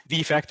a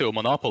de facto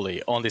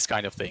monopoly on this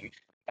kind of thing.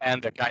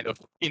 And they're kind of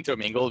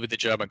intermingled with the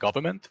German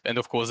government. And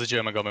of course, the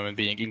German government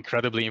being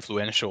incredibly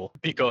influential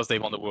because they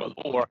won the World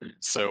War.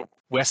 So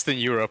Western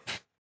Europe,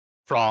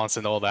 France,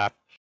 and all that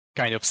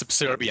kind of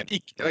subservient.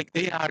 Like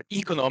they are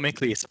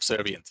economically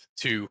subservient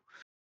to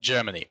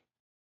Germany.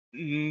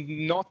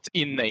 Not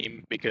in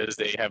name, because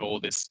they have all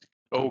this,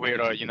 oh,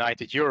 we're a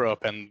united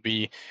Europe, and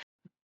there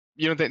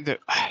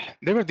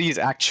were these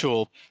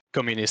actual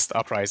communist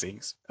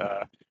uprisings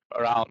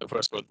around the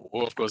First World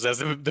War. Of course, there's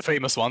the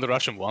famous one, the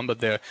Russian one,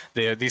 but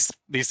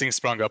these things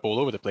sprung up all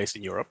over the place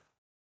in Europe,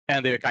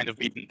 and they were kind of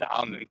beaten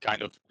down and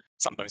kind of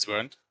sometimes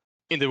weren't.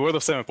 In the world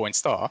of 7 Point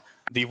Star,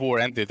 the war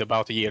ended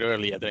about a year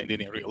earlier than it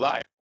did in real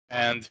life,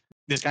 and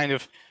this kind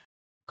of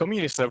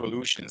communist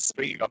revolutions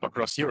springing up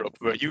across Europe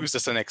were used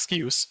as an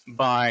excuse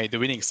by the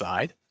winning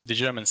side, the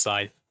German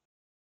side,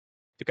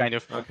 to kind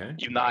of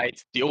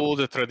unite the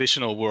older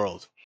traditional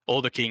world,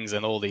 all the kings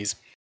and all these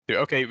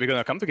okay, we're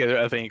gonna come together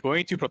as we're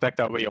going to protect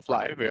our way of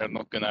life. We are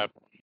not gonna,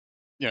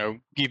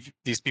 give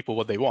these people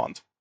what they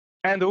want.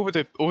 And over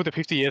the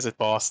 50 years that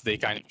passed, they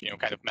kind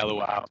of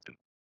mellow out.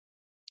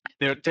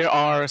 And there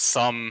are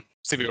some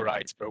civil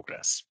rights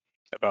progress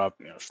about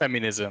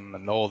feminism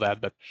and all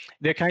that, but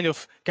they're kind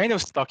of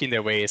stuck in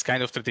their ways,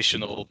 kind of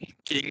traditional.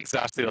 Kings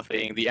are still a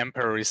thing. The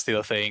emperor is still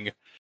a thing.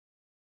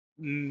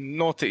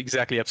 Not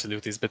exactly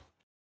absolutist, but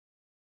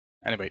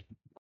anyway.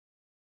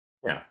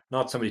 Yeah,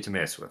 not somebody to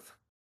mess with.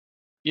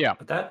 Yeah.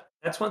 But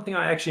that's one thing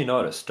I actually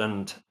noticed,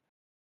 and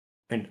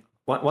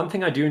one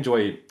thing I do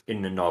enjoy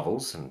in the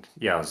novels, and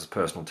yeah, as a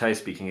personal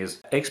taste speaking,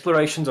 is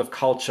explorations of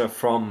culture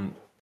from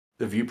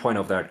the viewpoint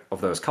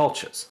of those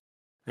cultures.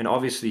 And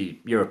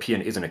obviously,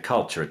 European isn't a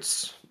culture;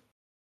 it's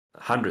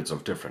hundreds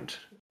of different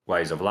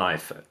ways of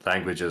life,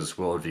 languages,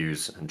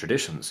 worldviews, and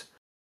traditions.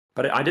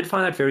 But I did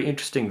find that very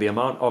interesting, the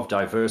amount of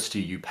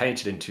diversity you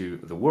painted into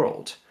the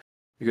world.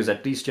 Because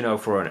at least,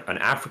 for an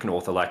African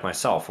author like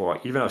myself, or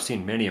even I've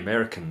seen many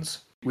Americans,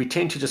 we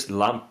tend to just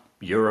lump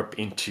Europe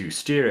into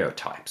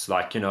stereotypes.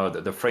 Like,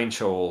 the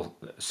French are all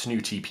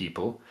snooty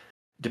people.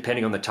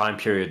 Depending on the time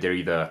period, they're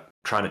either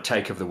trying to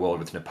take over the world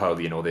with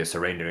Napoleon or they're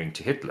surrendering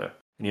to Hitler.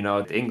 And,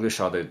 the English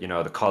are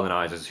the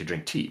colonizers who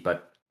drink tea.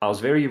 But I was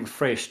very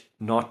refreshed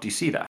not to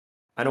see that.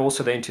 And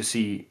also then to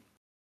see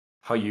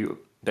how you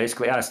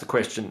basically ask the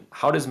question,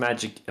 how does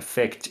magic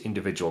affect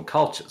individual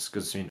cultures?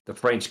 Because the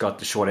French got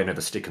the short end of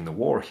the stick in the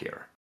war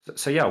here.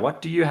 So yeah,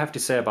 what do you have to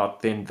say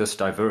about then this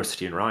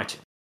diversity in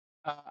writing?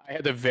 I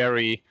had a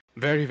very,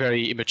 very,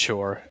 very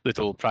immature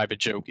little private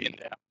joke in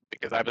there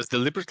because I was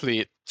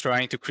deliberately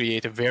trying to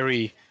create a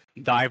very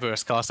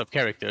diverse cast of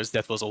characters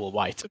that was all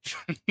white,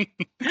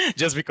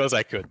 just because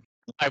I could.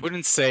 I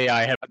wouldn't say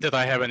I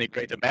have any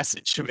greater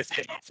message with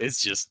it.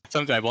 It's just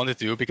something I wanted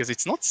to do because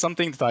it's not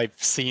something that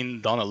I've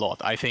seen done a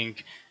lot. I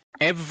think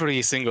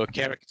every single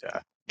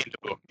character in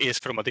the book is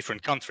from a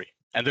different country,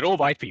 and they're all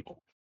white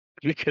people.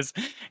 Because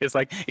it's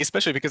like,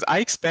 especially because I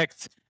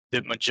expect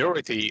the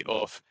majority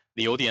of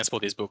the audience for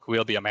this book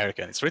will be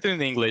American. It's written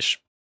in English,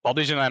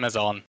 published on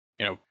Amazon.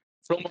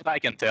 From what I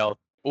can tell,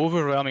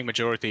 overwhelming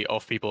majority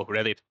of people who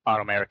read it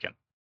are American.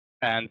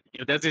 And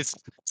there's this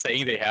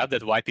saying they have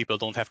that white people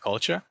don't have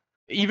culture.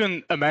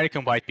 Even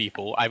American white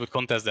people, I would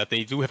contest that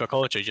they do have a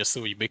culture, just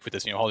so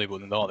ubiquitous,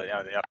 Hollywood and all that.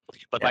 Yeah.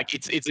 But like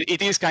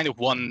it is kind of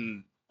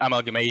one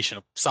amalgamation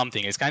of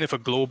something. It's kind of a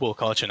global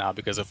culture now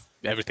because of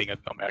everything that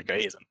America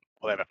is and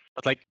whatever.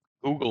 But like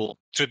Google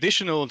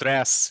traditional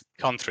dress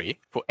country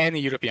for any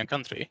European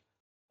country,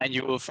 and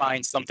you will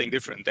find something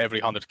different every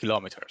 100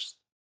 kilometers.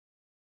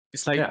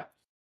 It's like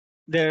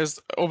there's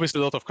obviously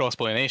a lot of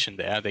cross-pollination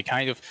there.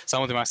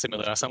 Some of them are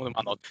similar, some of them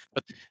are not.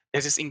 But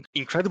there's this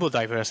incredible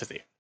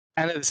diversity.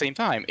 And at the same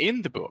time,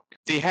 in the book,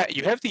 you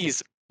have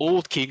these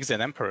old kings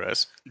and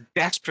emperors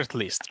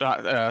desperately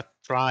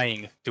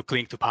trying to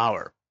cling to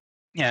power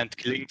and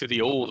cling to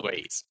the old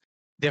ways.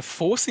 They're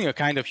forcing a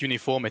kind of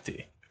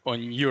uniformity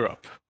on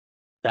Europe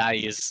that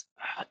is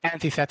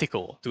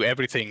antithetical to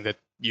everything that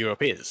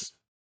Europe is.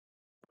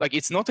 Like,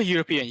 it's not a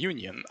European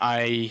Union.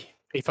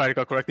 If I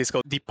recall correctly, it's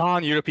called the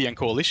Pan-European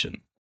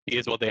Coalition,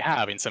 is what they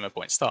have in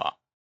 7-Point Star.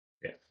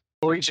 Yeah.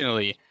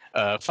 Originally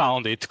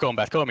founded to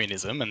combat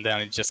communism, and then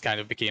it just kind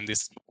of became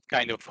this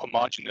kind of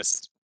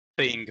homogenous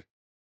thing,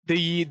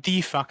 the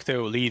de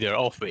facto leader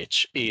of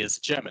which is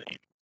Germany.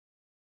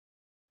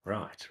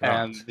 Right.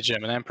 And the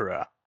German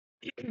emperor.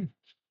 And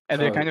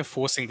they're kind of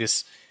forcing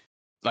this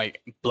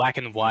like black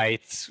and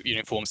white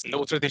uniforms,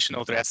 no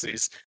traditional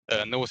dresses,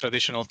 no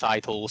traditional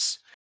titles.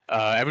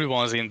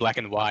 Everyone's in black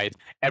and white.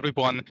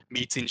 Everyone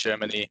meets in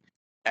Germany,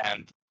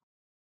 and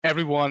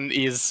everyone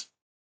is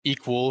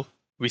equal,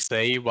 we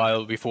say,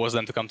 while we force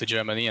them to come to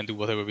Germany and do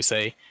whatever we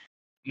say.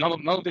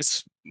 None of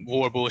this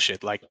war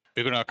bullshit. Like,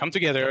 we're gonna come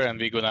together and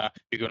we're gonna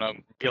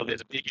build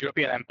this big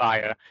European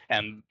empire,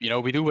 and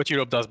we do what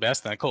Europe does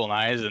best and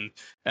colonize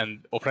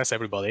and oppress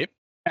everybody.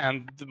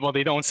 And what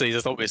they don't say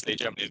is that obviously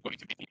Germany is going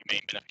to be the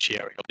main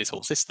beneficiary of this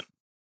whole system.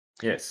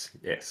 Yes.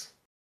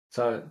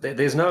 So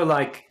there's no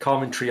like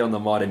commentary on the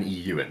modern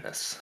EU in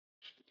this.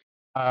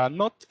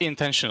 Not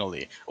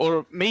intentionally,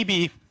 or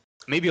maybe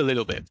a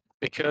little bit,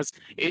 because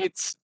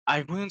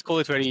I wouldn't call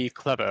it very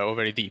clever or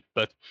very deep,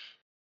 but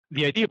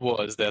the idea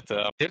was that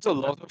there's a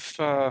lot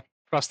of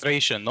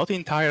frustration, not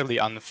entirely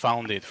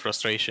unfounded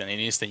frustration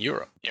in Eastern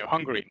Europe.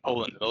 Hungary,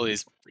 Poland, all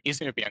these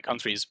Eastern European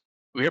countries,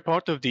 we are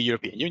part of the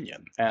European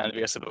Union, and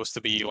we are supposed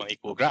to be on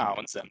equal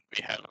grounds, and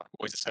we have our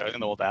voices heard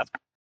and all that.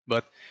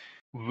 But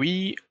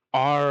we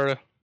are,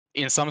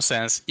 in some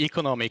sense,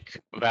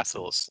 economic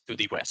vassals to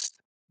the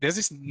West. There's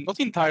this not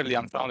entirely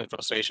unfounded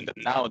frustration that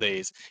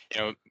nowadays,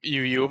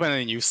 you open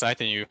a news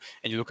site and you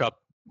look up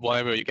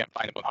whatever you can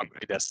find about Hungary.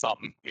 There's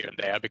some here and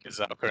there because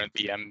our current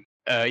PM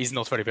is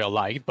not very well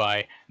liked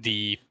by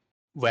the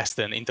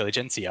Western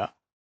intelligentsia.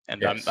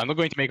 And Yes. I'm not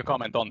going to make a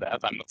comment on that.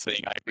 I'm not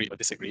saying I agree or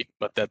disagree,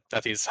 but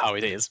that is how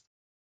it is.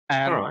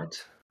 And All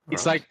right.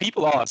 It's like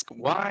people ask,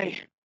 why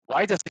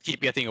does it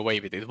keep getting away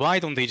with it? Why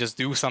don't they just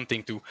do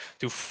something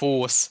to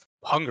force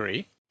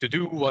Hungary to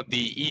do what the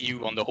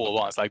EU on the whole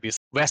wants, like this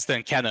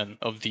Western canon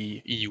of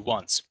the EU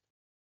wants.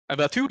 And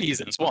there are two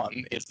reasons.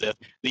 One is that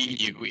the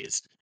EU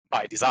is,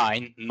 by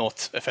design,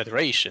 not a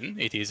federation.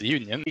 It is a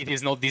union. It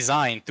is not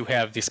designed to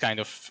have this kind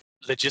of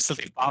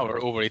legislative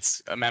power over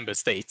its member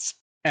states.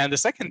 And the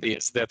second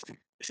is that,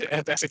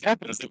 as it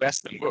happens, the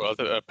Western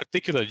world,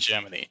 particularly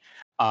Germany,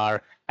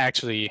 are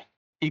actually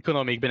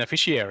economic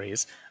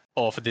beneficiaries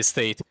of the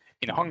state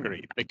in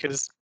Hungary,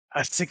 because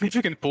a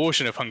significant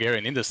portion of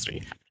Hungarian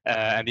industry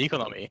and the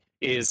economy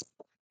is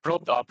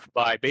propped up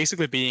by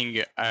basically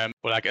being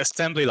like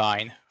assembly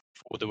line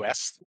for the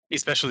West,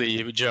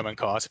 especially German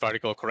cars, if I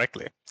recall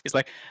correctly. It's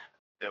like,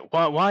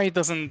 why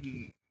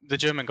doesn't the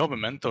German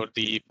government or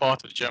the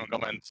part of the German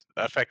government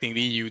affecting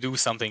the EU do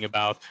something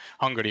about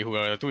Hungary, who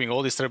are doing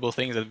all these terrible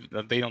things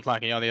that they don't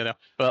like, yada yada?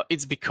 Well,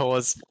 it's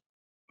because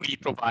we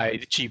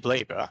provide cheap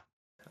labor.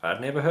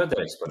 I'd never heard that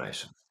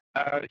explanation.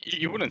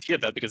 You wouldn't hear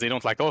that because they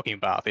don't like talking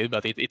about it,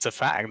 but it's a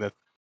fact, that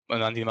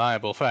an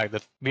undeniable fact,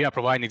 that we are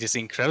providing this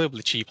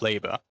incredibly cheap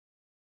labor.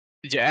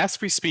 Yeah, as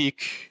we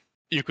speak,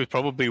 you could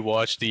probably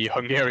watch the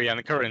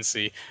Hungarian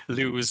currency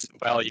lose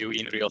value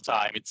in real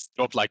time. It's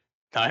dropped like,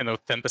 I don't know,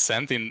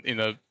 10% in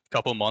a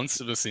couple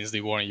months since the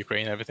war in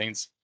Ukraine.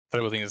 Everything's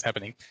terrible thing is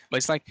happening. But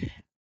it's like,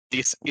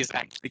 this is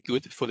actually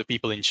good for the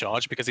people in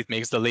charge because it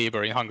makes the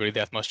labor in Hungary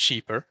that much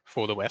cheaper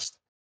for the West.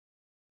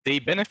 They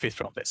benefit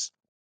from this.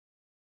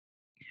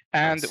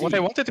 And what I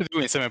wanted to do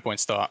in 7-Point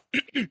Star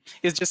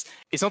is just,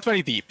 it's not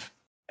very deep.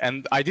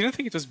 And I didn't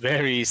think it was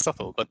very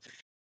subtle, but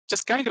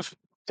just kind of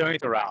turn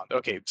it around.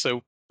 Okay,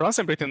 so France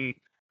and Britain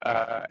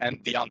and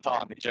the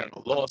Entente in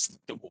general lost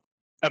the war.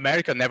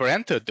 America never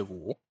entered the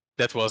war.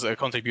 That was a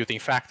contributing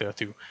factor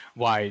to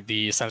why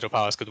the Central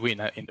Powers could win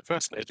in the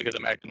first place, because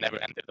America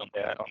never entered on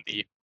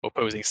the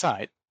opposing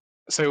side.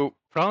 So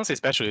France,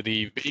 especially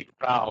the big,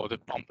 proud,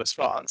 pompous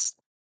France,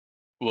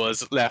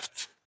 was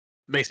left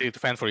basically to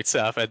fend for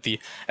itself at the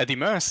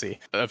mercy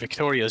of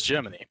victorious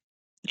Germany.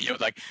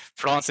 Like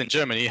France and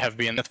Germany have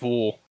been at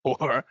war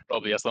for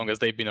probably as long as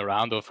they've been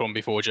around, or from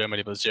before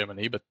Germany was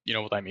Germany, but you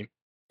know what I mean.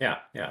 Yeah,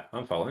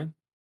 I'm following.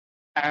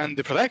 And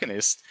the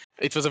protagonist,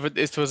 it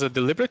was a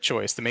deliberate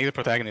choice to make the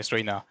protagonist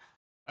Reina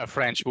a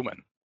French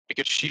woman,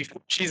 because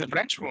she's a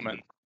French woman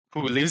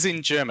who lives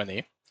in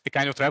Germany. It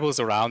kind of travels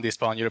around this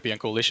pan-European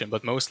coalition,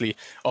 but mostly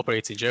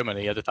operates in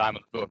Germany at the time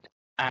of the book.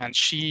 And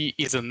she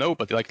is a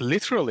nobody, like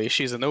literally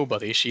she's a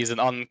nobody. She's an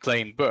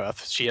unclaimed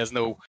birth. She has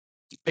no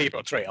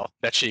paper trail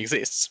that she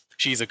exists.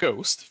 She's a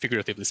ghost,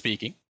 figuratively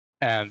speaking,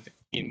 and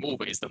in more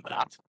ways than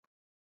that.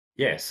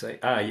 Yes,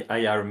 I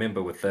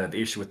remember with the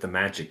issue with the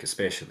magic,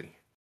 especially.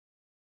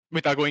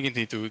 Without going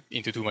into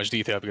too much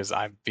detail, because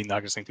I've been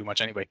digressing too much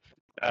anyway,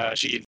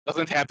 she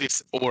doesn't have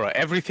this aura.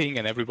 Everything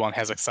and everyone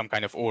has some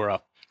kind of aura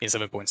in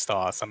 7-Point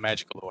Star, some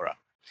magical aura.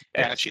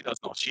 And she does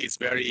not. She's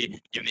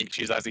very unique.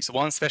 She's like this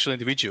one special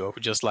individual who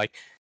just like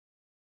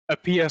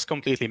appears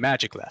completely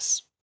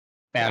magicless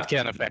and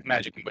can affect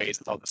magic in ways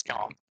that others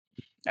can't.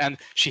 And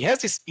she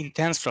has this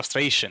intense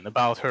frustration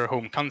about her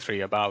home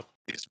country, about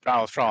this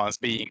proud France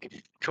being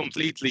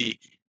completely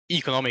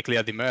economically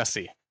at the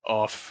mercy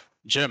of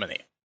Germany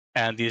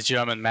and these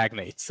German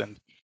magnates and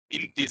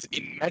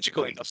in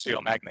magical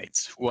industrial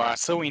magnates who are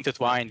so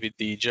intertwined with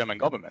the German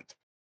government.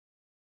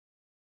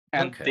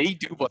 And they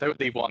do whatever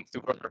they want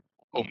to her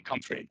home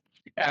country.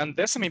 And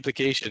there's some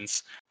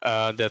implications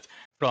that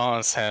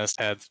France has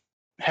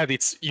had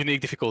its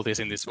unique difficulties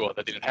in this world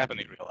that didn't happen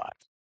in real life,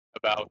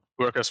 about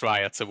workers'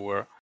 riots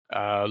over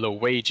low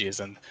wages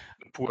and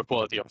poor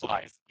quality of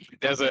life.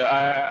 There's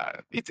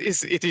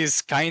it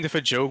is kind of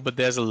a joke, but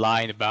there's a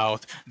line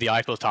about the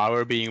Eiffel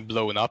Tower being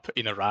blown up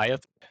in a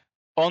riot.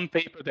 On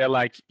paper, they're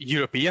like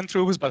European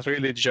troops, but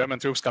really German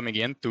troops coming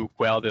in to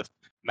quell this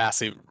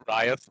massive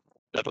riot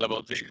that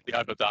leveled the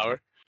Eiffel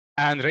Tower.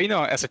 And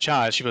Reina, as a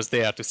child, she was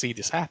there to see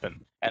this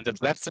happen, and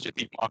that left such a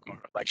deep mark on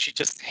her. Like, she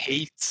just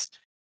hates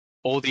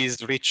all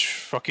these rich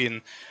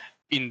fucking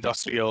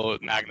industrial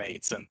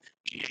magnates, and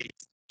she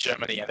hates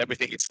Germany and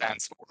everything it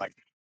stands for. Like,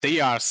 they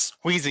are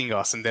squeezing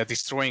us and they're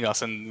destroying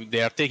us and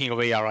they are taking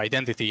away our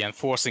identity and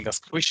forcing us,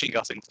 squishing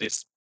us into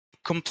this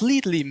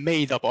completely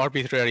made up,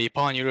 arbitrary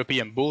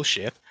pan-European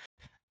bullshit.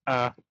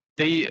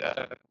 The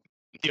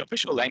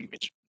official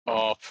language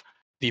of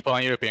the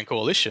pan-European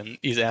coalition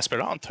is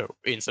Esperanto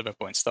in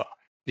 7-Point Star.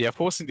 They are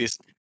forcing this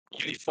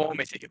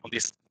uniformity on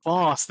this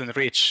vast and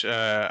rich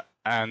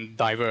and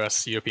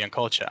diverse European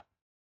culture.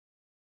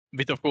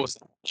 With, of course,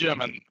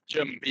 German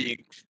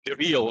being the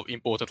real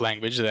important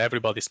language that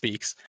everybody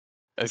speaks.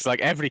 It's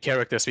like every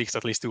character speaks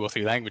at least 2 or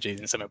 3 languages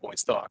in 7-Point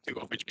Star, 2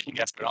 of which being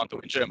Esperanto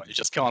and German. You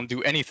just can't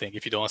do anything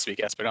if you don't speak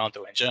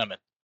Esperanto and German.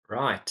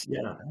 Right,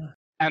 yeah.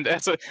 And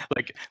there's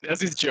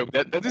this joke,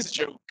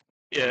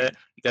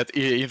 that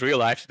in real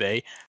life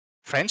today,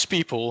 French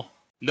people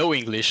know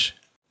English,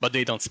 but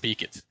they don't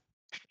speak it.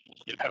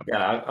 You know?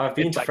 Yeah, I've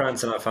been to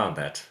France and I found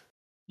that.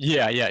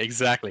 Yeah,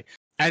 exactly.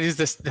 And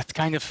it's that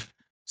kind of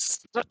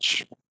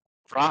such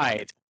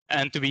pride,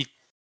 and to be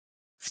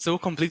so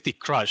completely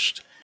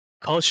crushed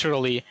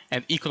culturally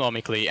and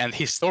economically and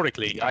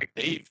historically. Like,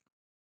 they've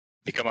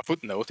become a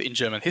footnote in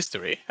German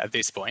history at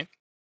this point.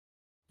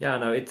 Yeah,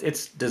 no,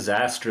 it's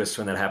disastrous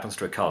when that happens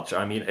to a culture.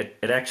 I mean,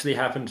 it actually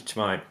happened to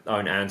my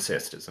own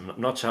ancestors. I'm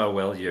not sure how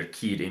well you're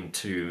keyed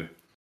into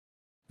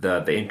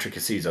the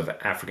intricacies of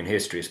African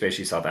history,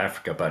 especially South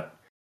Africa, but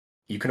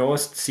you can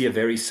always see a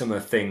very similar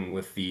thing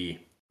with the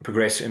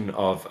progression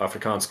of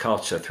Afrikaans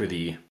culture through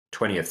the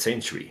 20th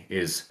century.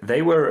 Is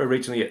they were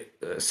originally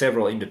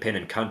several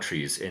independent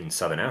countries in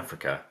southern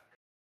Africa,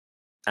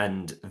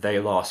 and they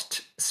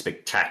lost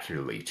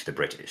spectacularly to the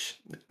British.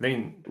 I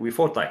mean, we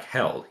fought like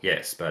hell,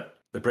 yes, but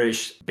the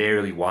British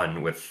barely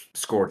won with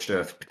scorched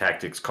earth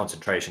tactics,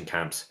 concentration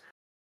camps,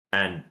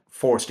 and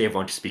forced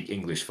everyone to speak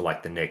English for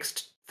like the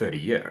next 30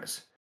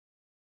 years.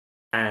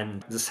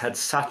 And this had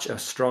such a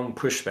strong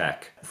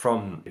pushback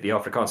from the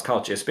Afrikaans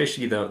culture,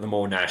 especially the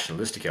more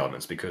nationalistic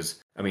elements,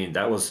 because, I mean,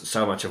 that was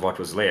so much of what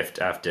was left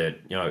after,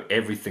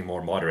 everything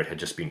more moderate had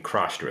just been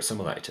crushed or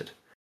assimilated,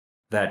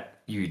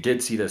 that you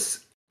did see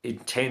this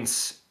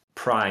intense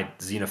pride,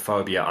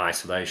 xenophobia,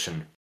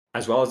 isolation,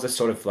 as well as this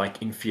sort of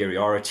like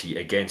inferiority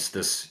against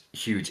this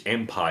huge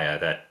empire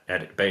that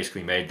had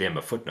basically made them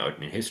a footnote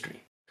in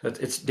history. So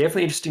it's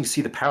definitely interesting to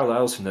see the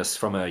parallels from this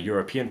from a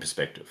European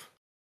perspective.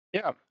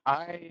 Yeah,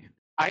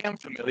 I am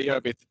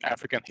familiar with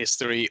African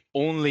history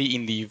only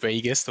in the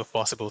vaguest of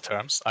possible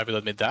terms. I will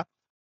admit that.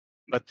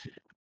 But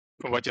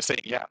from what you're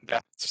saying, yeah,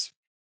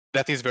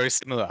 that is very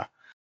similar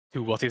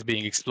to what is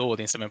being explored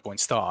in 7-Point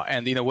Star,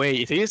 and in a way,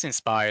 it is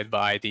inspired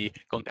by the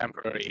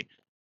contemporary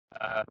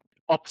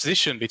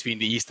opposition between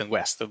the East and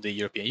West of the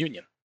European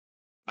Union.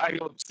 I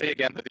will say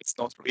again that it's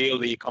not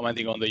really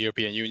commenting on the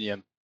European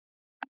Union.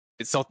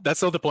 That's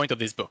not the point of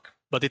this book,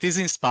 but it is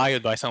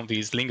inspired by some of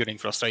these lingering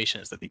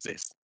frustrations that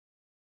exist.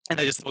 And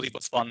I just thought it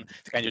was fun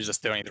to kind of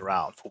just turn it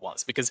around for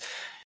once, because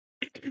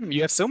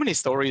you have so many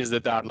stories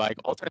that are like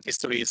alternate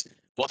histories.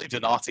 What if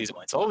the Nazis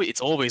won? It's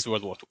always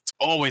World War II. It's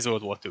always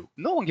World War II.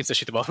 No one gives a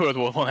shit about World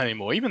War I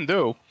anymore, even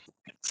though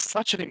it's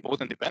such an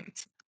important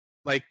event.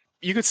 Like,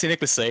 you could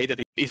cynically say that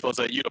it was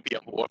a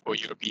European war for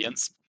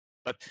Europeans,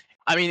 but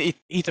I mean,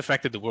 it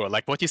affected the world.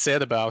 Like what you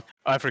said about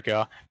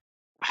Africa,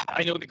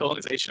 I know the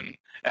colonization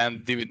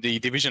and the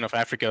division of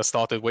Africa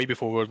started way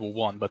before World War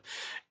One, but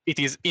it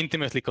is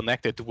intimately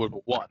connected to World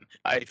War One.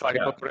 If I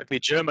recall correctly,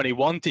 Germany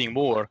wanting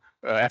more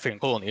African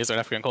colonies or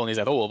African colonies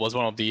at all was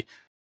one of the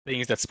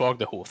things that sparked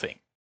the whole thing.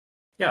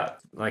 Yeah,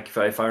 like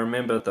if I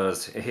remember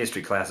those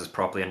history classes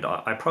properly, and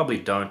I probably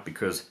don't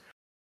because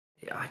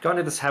I got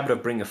into this habit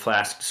of bringing a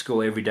flask to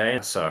school every day,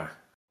 so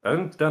I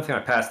don't think I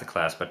passed the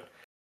class. But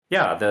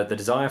yeah, the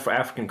desire for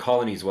African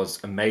colonies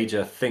was a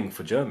major thing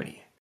for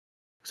Germany.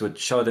 So it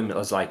showed them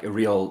as like a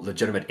real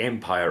legitimate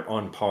empire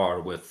on par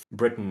with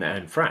Britain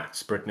and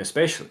France, Britain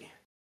especially.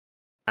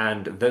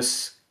 And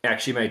this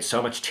actually made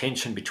so much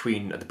tension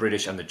between the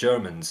British and the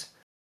Germans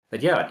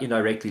that, yeah, it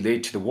indirectly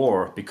led to the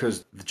war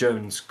because the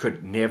Germans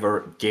could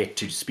never get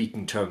to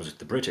speaking terms with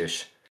the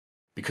British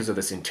because of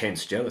this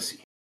intense jealousy.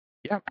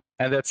 Yeah,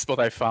 and that's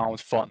what I found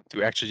fun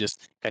to actually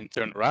just kind of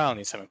turn around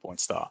in 7-Point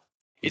Star.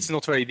 It's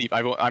not very deep.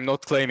 I'm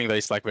not claiming that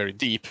it's like very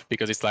deep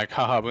because it's like,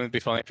 haha, wouldn't it be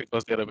funny if it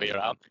was the other way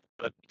around?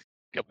 But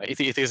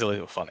it is a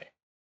little funny.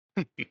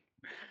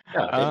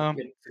 Yeah,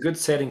 it's a good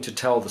setting to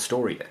tell the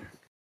story then.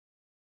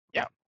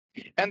 Yeah,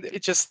 and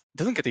it just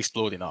doesn't get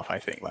explored enough. I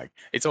think like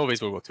it's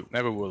always World War II,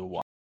 never World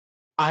War I.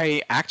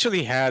 I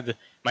actually had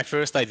my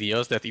first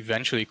ideas that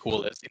eventually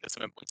coalesced in the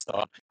 7-Point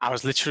Star. I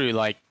was literally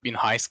like in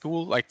high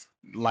school, like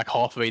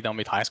halfway done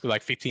with high school,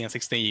 like 15 and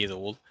 16 years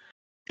old.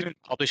 Didn't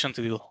publish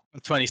until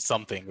 20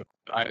 something.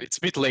 It's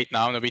a bit late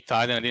now. I'm a bit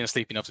tired and I didn't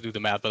sleep enough to do the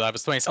math. But I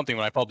was 20 something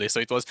when I published,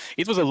 so it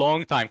was a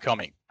long time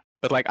coming.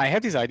 But like I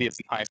had these ideas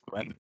in high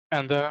school,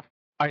 and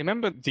I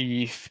remember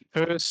the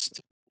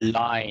first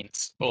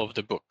lines of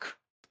the book.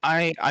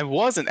 I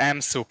was and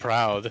am so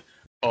proud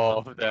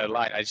of the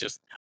line.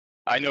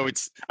 I know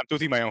I'm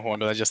tooting my own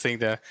horn, but I just think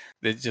that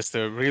that's just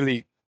a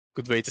really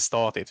good way to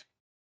start it.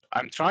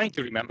 I'm trying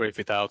to remember it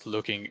without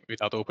opening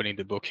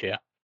the book here,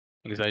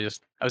 because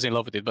I was in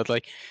love with it. But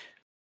like,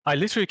 I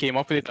literally came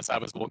up with it as I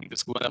was walking to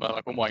school, and I'm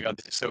like, oh my god,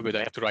 this is so good! I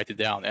have to write it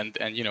down. And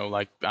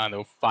like I don't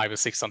know, 5 or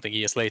 6 something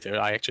years later,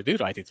 I actually did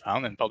write it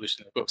down and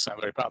published it in a book. So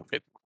I'm very proud of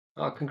it.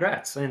 Oh,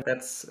 congrats! I mean,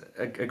 that's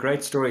a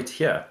great story to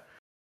hear.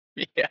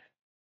 Yeah.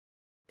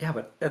 Yeah,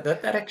 but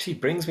that actually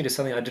brings me to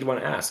something I did want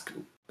to ask.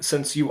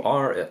 Since you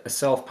are a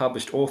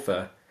self-published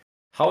author,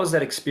 how was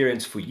that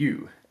experience for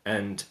you?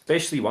 And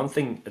especially one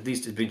thing, at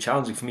least it's been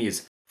challenging for me,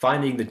 is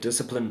finding the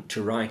discipline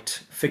to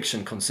write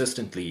fiction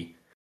consistently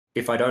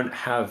if I don't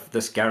have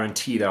this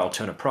guarantee that I'll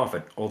turn a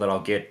profit or that I'll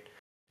get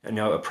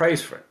a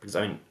praise for it. Because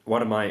I mean,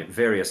 one of my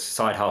various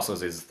side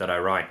hustles is that I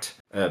write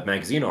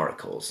magazine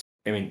articles.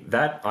 I mean,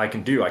 that I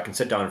can do. I can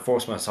sit down and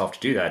force myself to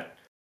do that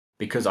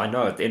because I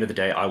know at the end of the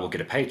day I will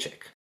get a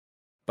paycheck.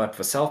 But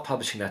for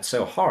self-publishing, that's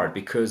so hard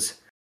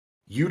because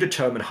you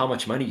determine how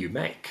much money you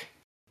make.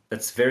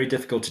 That's very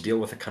difficult to deal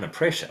with, the kind of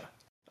pressure.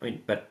 I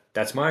mean, but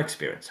that's my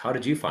experience. How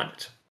did you find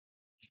it?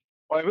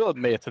 Well, I will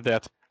admit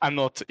that I'm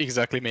not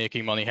exactly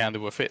making money hand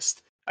over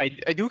fist. I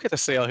do get a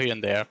sale here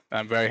and there.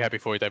 I'm very happy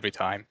for it every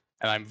time.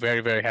 and I'm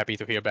very, very happy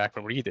to hear back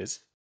from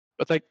readers.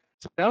 But like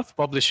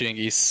self-publishing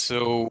is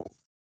so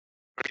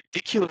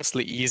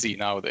ridiculously easy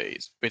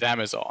nowadays with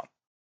Amazon.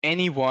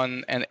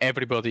 Anyone and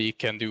everybody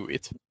can do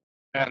it.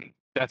 And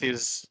that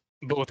is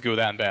both good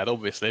and bad,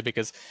 obviously,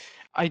 because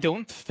I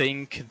don't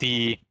think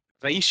the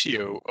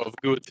ratio of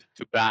good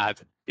to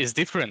bad is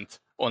different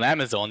on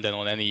Amazon than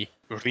on any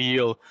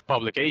real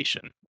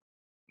publication.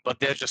 But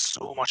there's just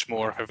so much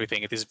more of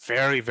everything. It is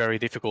very, very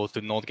difficult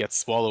to not get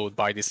swallowed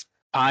by this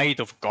tide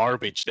of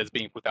garbage that's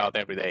being put out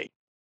every day.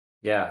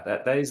 Yeah,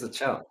 that is the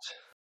challenge.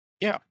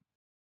 Yeah.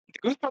 The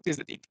good part is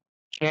that it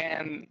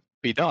can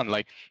be done.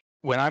 Like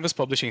when I was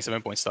publishing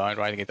 7 Point Star and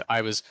writing it,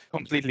 I was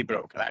completely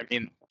broke. I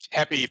mean,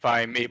 happy if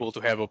I'm able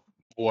to have a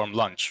warm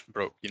lunch,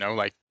 broke,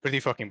 like pretty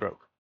fucking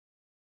broke.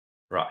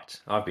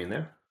 Right. I've been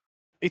there.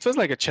 It was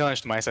like a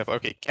challenge to myself.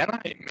 Okay, can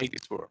I make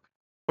this work?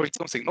 For its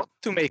own sake, not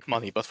to make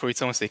money, but for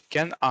its own sake,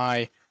 can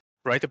I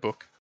write a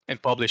book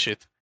and publish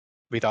it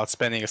without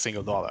spending a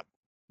single dollar?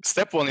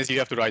 Step one is you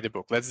have to write the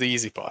book. That's the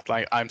easy part.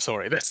 Like, I'm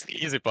sorry, that's the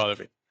easy part of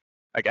it.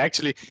 Like,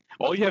 actually,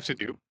 all you have to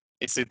do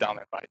is sit down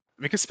and write.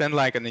 We could spend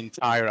like an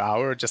entire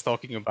hour just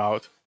talking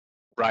about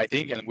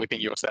writing and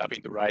whipping yourself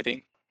into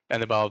writing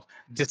and about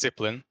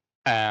discipline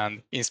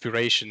and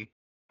inspiration.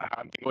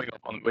 I'm going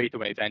off on way too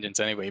many tangents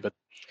anyway, but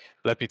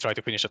let me try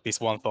to finish at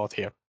least one thought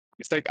here.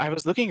 It's like I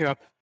was looking up,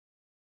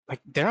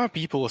 like there are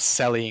people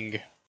selling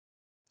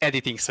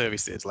editing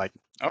services, like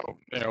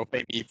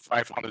pay me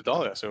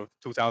 $500 or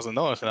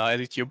 $2,000 and I'll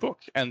edit your book,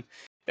 and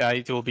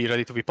it will be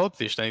ready to be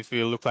published, and it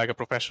will look like a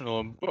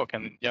professional book,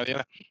 and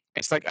yeah.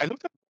 It's like I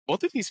looked up what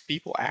do these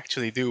people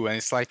actually do, and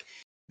it's like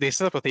they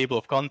set up a table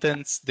of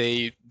contents,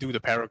 they do the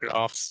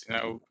paragraphs,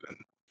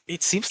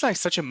 it seems like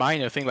such a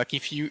minor thing. Like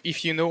if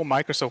you know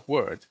Microsoft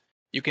Word,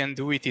 you can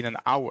do it in an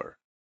hour.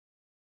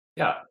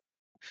 Yeah.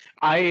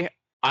 I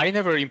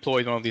never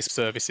employed one of these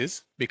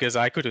services because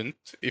I couldn't.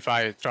 If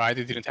I tried,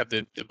 I didn't have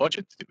the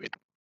budget to do it.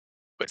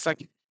 But it's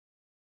like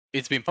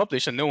it's been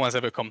published and no one's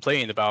ever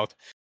complained about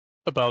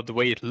the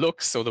way it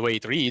looks or the way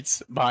it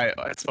reads. By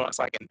as far as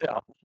I can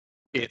tell,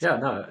 it is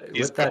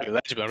With perfectly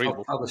that legible and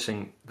readable.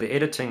 publishing, the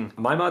editing,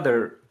 my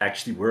mother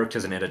actually worked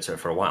as an editor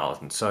for a while,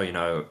 and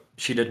so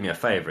she did me a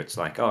favor. It's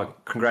like, oh,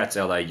 congrats,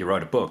 LA, you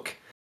wrote a book,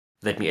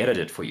 let me edit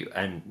it for you.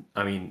 And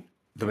I mean,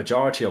 the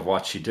majority of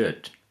what she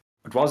did,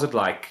 it wasn't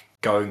like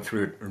going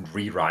through and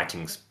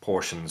rewriting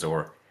portions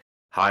or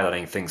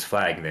highlighting things,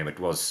 flagging them. It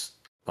was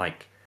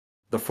like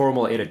the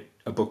formal edit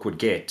a book would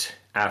get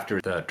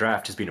after the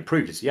draft has been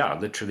approved is,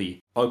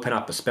 literally open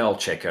up a spell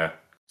checker,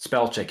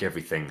 spell check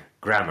everything,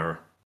 grammar,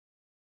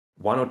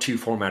 one or two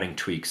formatting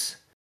tweaks,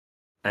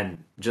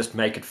 and just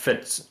make it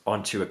fit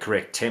onto a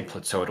correct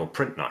template so it'll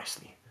print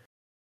nicely.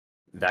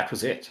 That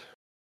was it.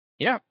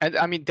 Yeah, and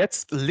I mean,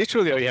 that's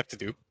literally all you have to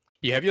do.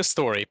 You have your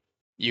story,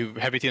 you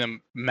have it in a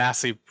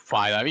massive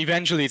file. I mean,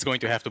 eventually it's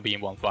going to have to be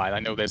in one file. I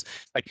know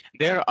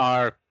there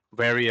are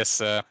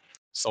various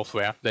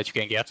software that you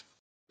can get,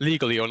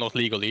 legally or not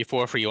legally,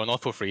 for free or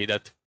not for free,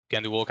 that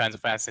can do all kinds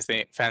of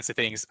fancy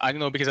things. I don't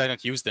know because I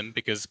don't use them,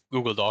 because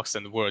Google Docs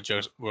and Word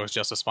works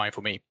just as fine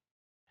for me.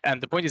 And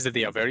the point is that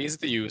they are very easy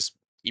to use,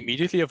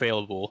 immediately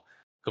available,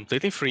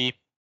 completely free,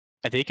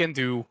 and they can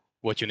do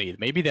what you need.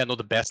 Maybe they're not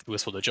the best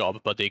tools for the job,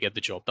 but they get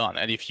the job done.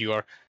 And if you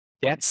are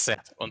dead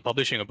set on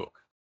publishing a book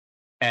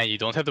and you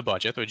don't have the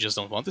budget or just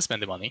don't want to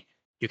spend the money,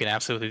 you can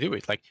absolutely do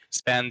it. Like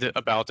spend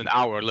about an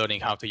hour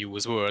learning how to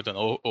use Word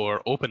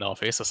or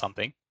OpenOffice or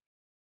something,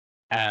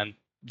 and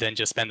then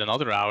just spend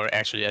another hour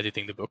actually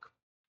editing the book.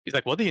 It's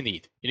like, what do you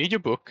need? You need your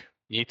book.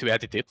 You need to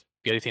edit it,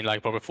 get it in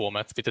like proper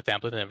format with the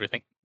template and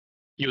everything.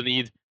 You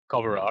need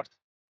cover art.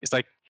 It's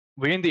like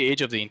we're in the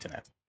age of the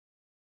internet.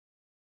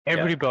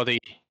 Everybody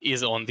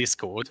is on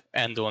Discord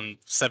and on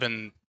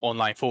 7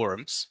 online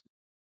forums,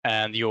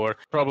 and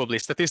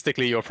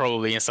statistically you're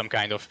probably in some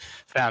kind of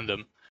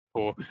fandom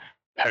for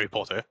Harry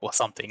Potter or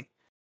something.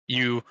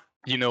 You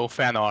know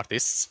fan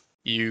artists.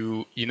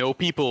 You know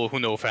people who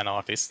know fan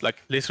artists. Like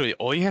literally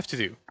all you have to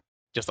do,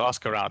 just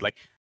ask around. Like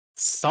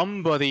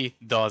somebody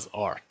does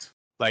art.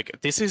 Like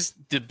this is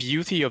the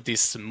beauty of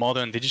this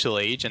modern digital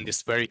age and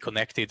this very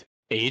connected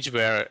age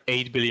where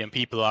 8 billion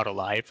people are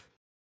alive.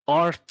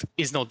 Art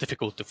is not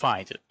difficult to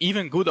find.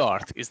 Even good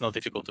art is not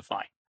difficult to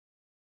find.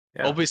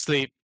 Yeah.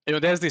 Obviously,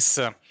 there's this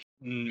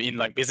in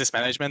like business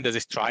management, there's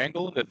this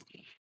triangle that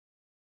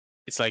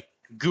it's like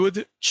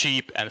good,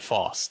 cheap, and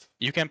fast.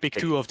 You can pick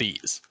two of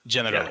these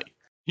generally.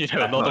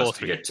 Not all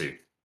three. Get to.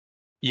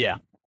 Yeah,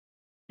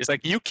 it's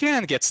like you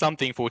can get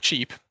something for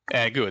cheap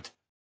and good.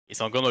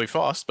 It's not going to be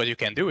fast, but you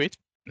can do it.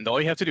 And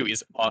all you have to do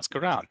is ask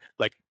around.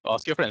 Like,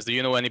 ask your friends, do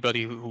you know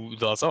anybody who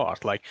does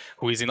art? Like,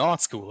 who is in art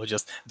school or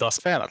just does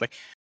fan art? Like,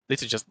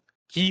 literally just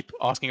keep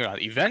asking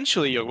around.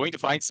 Eventually, you're going to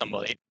find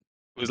somebody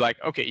who's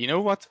like, okay, you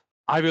know what?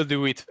 I will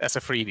do it as a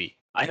freebie.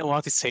 I know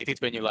artists hate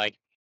it when you're like,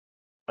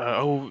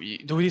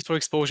 do this for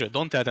exposure.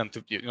 Don't tell them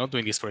you're not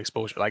doing this for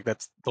exposure. Like,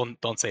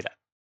 don't say that.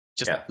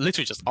 Just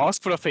literally just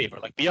ask for a favor.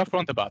 Like, be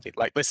upfront about it.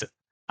 Like, listen,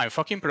 I'm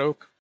fucking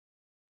broke.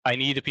 I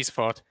need a piece of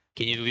art.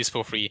 Can you do this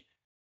for free?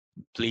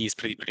 Please,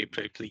 please,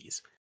 please,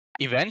 please.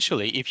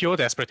 eventually, if you're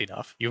desperate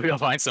enough, you will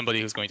find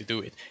somebody who's going to do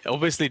it. It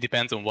obviously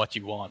depends on what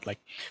you want. Like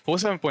for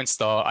 7-Point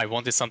Star, I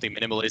wanted something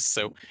minimalist,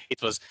 so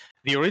it was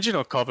the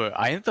original cover.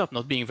 I ended up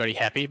not being very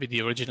happy with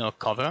the original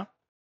cover,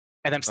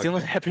 and I'm still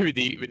not happy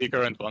with the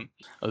current one.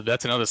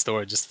 That's another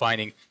story, just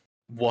finding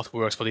what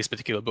works for this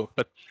particular book.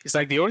 But it's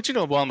like the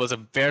original one was a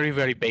very,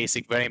 very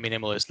basic, very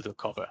minimalist little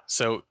cover.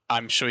 So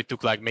I'm sure it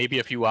took like maybe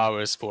a few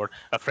hours for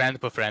a friend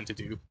per friend to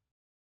do.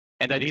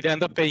 And I did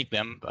end up paying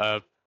them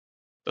a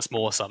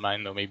small sum, I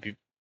don't know, maybe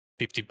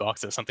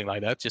 $50 or something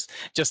like that.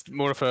 Just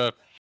more of a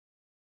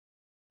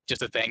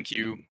thank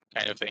you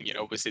kind of thing.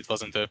 Obviously it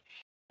wasn't a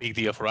big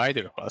deal for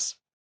either of us.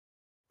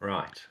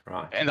 Right.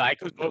 And I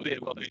could probably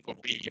have gotten it for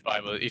free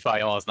if I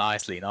asked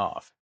nicely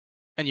enough.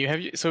 And you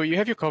have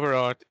your cover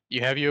art,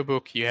 you have your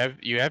book, you have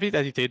it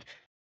edited.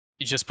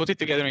 You just put it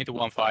together into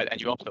one file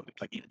and you upload it.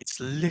 Like it's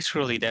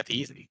literally that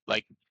easy.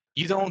 Like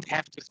you don't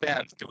have to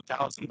spend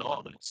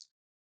 $2,000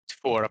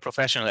 for a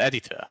professional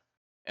editor.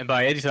 And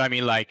by editor, I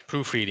mean like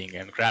proofreading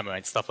and grammar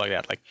and stuff like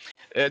that. Like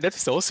that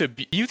is also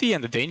beauty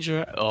and the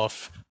danger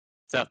of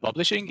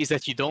self-publishing is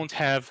that you don't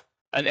have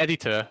an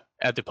editor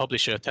at the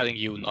publisher telling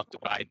you not to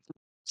write.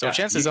 So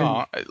chances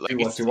are, do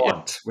what you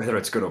want, whether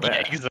it's good or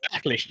bad. Yeah,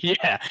 exactly.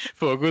 Yeah,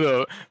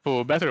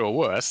 for better or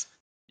worse,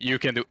 you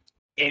can do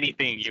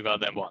anything you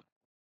got them want,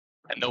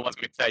 and no one's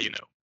going to tell you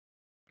no.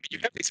 You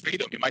have this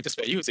freedom; you might as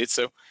well use it.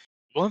 So,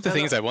 one of the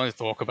things I want to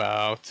talk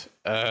about,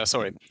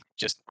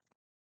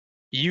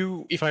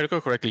 you, if I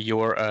recall correctly,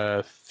 you're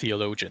a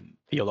theologist.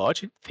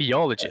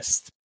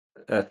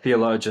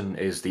 Theologian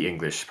is the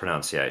English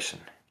pronunciation.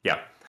 Yeah.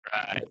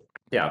 Right.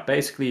 Yeah,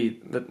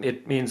 basically,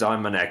 it means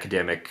I'm an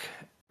academic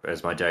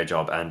as my day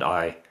job, and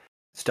I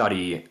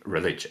study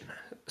religion.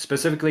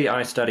 Specifically,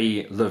 I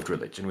study lived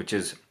religion, which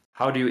is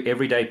how do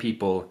everyday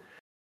people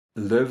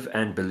live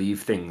and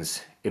believe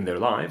things in their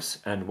lives,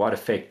 and what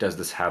effect does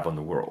this have on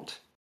the world?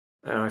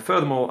 And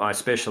furthermore, I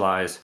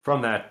specialize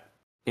from that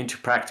into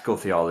practical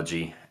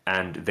theology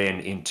and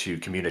then into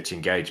community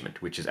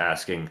engagement, which is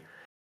asking,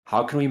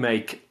 how can we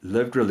make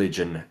lived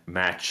religion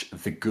match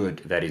the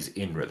good that is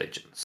in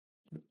religions?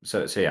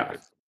 So yeah,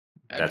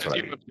 that's what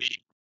I mean.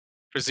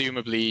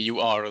 Presumably, you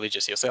are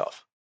religious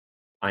yourself.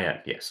 I am,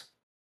 yes.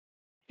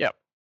 Yeah,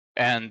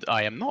 and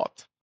I am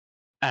not.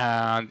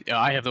 And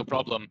I have no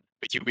problem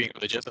with you being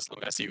religious as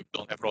long as you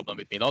don't have a problem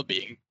with me not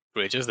being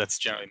religious. That's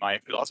generally my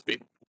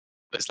philosophy.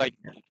 It's like,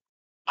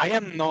 I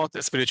am not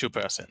a spiritual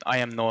person. I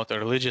am not a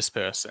religious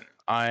person.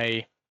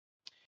 I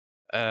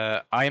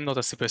am not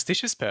a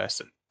superstitious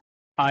person.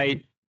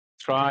 I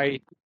try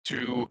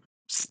to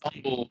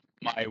stumble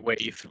my way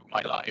through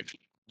my life,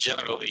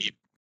 generally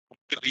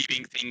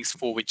believing things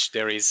for which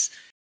there is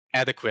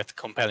adequate,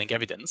 compelling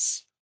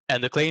evidence.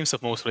 And the claims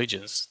of most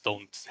religions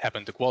don't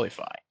happen to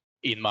qualify,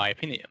 in my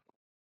opinion.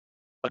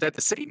 But at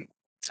the same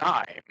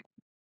time,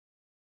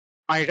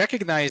 I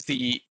recognize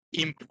the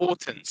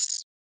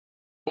importance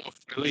of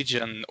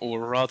religion,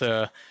 or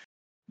rather,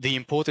 the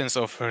importance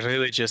of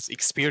religious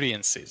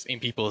experiences in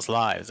people's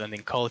lives and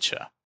in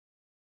culture.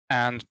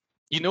 And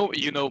you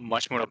know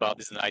much more about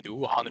this than I do,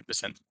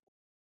 100%.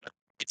 But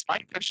it's my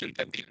impression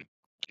that in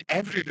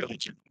every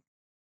religion,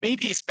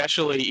 maybe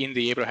especially in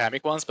the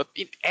Abrahamic ones, but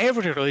in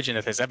every religion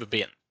that has ever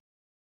been,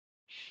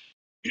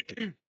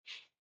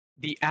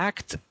 the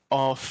act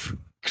of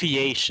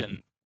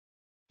creation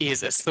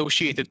is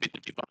associated with the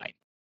divine.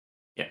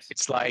 Yes.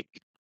 It's like,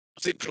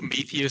 was it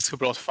Prometheus who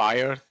brought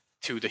fire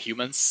to the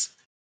humans?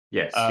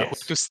 Yes, Who yes.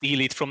 had to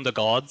steal it from the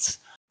gods,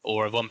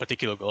 or one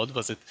particular god?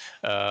 Was it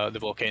the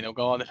volcano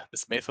god, the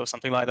Smith, or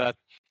something like that?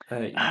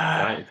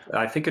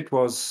 I think it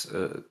was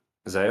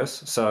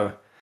Zeus. So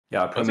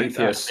yeah,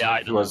 Prometheus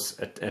was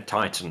a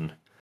Titan,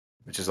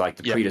 which is like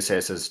the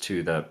predecessors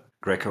to the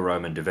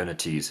Greco-Roman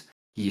divinities.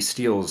 He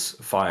steals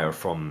fire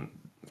from,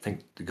 I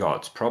think, the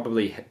gods.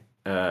 Probably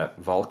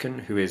Vulcan,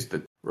 who is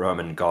the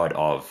Roman god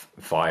of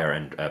fire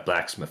and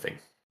blacksmithing.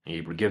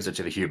 He gives it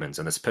to the humans,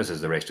 and this pisses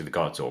the rest of the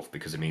gods off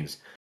because it means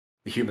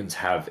the humans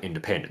have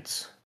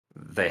independence.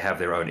 They have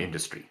their own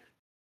industry.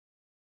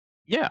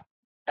 Yeah,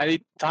 and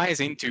it ties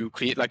into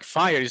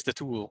fire is the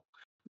tool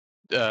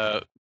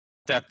that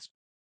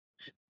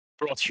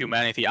brought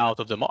humanity out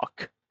of the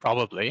muck,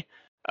 probably.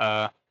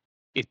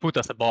 It put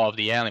us above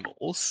the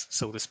animals,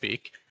 so to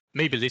speak.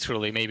 Maybe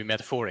literally, maybe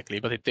metaphorically,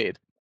 but it did.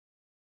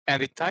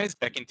 And it ties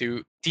back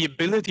into the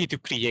ability to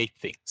create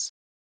things,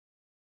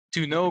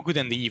 to know good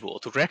and evil,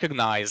 to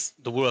recognize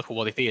the world for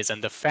what it is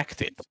and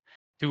affect it,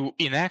 to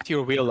enact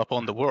your will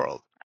upon the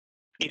world.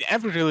 In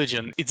every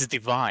religion, it's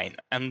divine,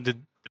 and the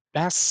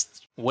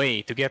best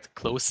way to get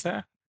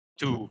closer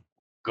to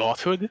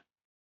godhood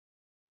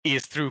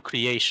is through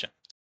creation.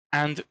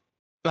 And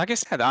like I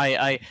said,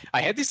 I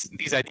had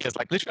these ideas.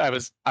 Like literally,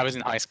 I was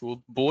in high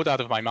school, bored out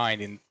of my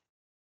mind in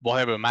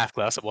whatever math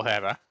class or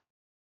whatever,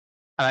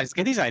 and I just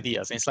get these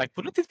ideas. And it's like,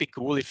 wouldn't it be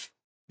cool if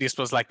this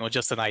was like not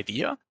just an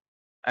idea?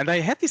 And I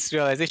had this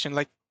realization,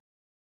 like,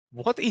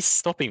 what is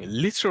stopping me?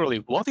 Literally,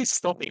 what is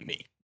stopping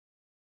me?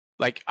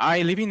 Like,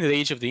 I live in the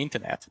age of the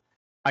internet.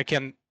 I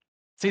can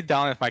sit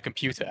down at my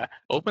computer,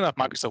 open up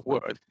Microsoft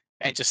Word,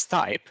 and just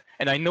type,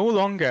 and I no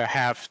longer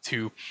have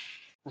to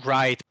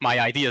write my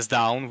ideas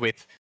down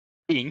with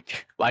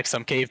ink like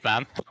some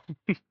caveman.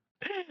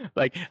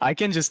 Like I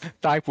can just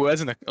type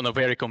words on a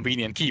very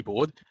convenient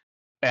keyboard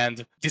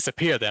and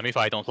disappear them if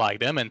I don't like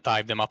them and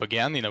type them up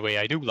again in a way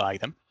I do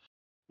like them.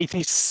 It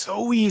is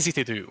so easy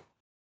to do.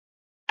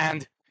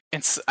 And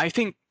I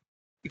think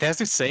there's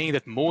this saying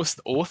that most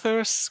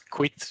authors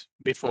quit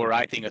before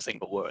writing a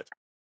single word.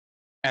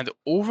 And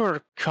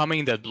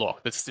overcoming that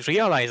block, that's the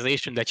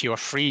realization that you are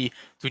free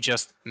to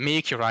just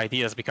make your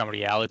ideas become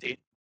reality.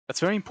 That's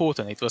very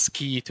important. It was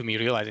key to me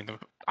realizing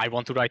I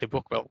want to write a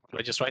book. Well,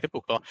 I just write a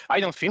book. Well, I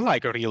don't feel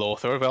like a real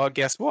author. Well,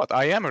 guess what?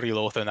 I am a real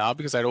author now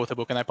because I wrote a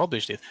book and I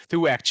published it.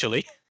 Two,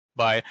 actually.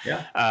 By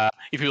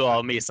if you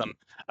allow me some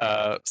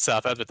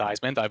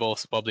self-advertisement, I've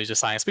also published a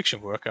science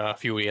fiction work a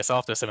few years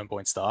after 7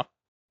 Point Star.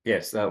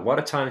 Yes, What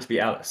a Time to Be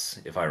Alice,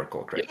 if I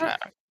recall correctly. Yeah.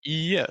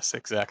 Yes,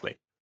 exactly.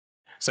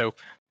 So,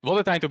 What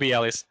a Time to Be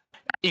Alice,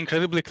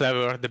 incredibly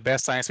clever, the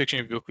best science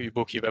fiction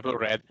book you've ever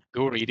read.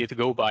 Go read it,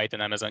 go buy it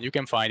on Amazon. You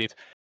can find it.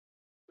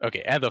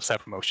 Okay, end of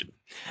self-promotion.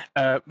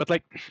 But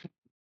like...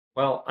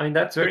 Well, I mean,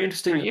 that's very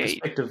interesting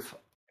perspective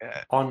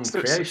on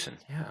creation.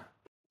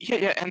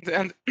 Yeah,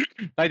 and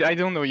I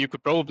don't know, you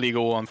could probably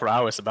go on for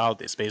hours about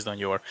this based on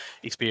your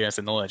experience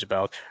and knowledge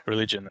about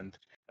religion, and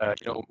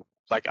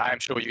like I'm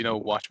sure you know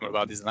much more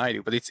about this than I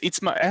do, but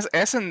it's my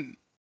as an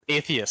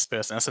atheist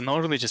person, as a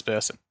non-religious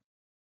person,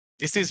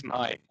 this is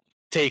my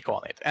take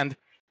on it. And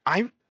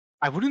I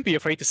wouldn't be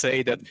afraid to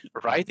say that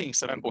writing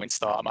 7 Point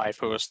Star, my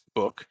first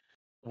book,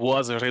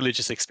 was a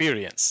religious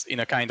experience in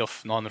a kind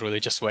of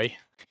non-religious way.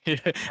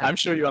 I'm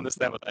sure you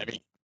understand what I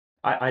mean.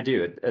 I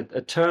do.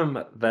 A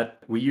term that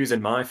we use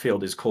in my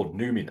field is called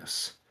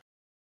numinous,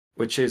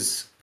 which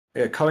is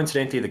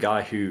coincidentally the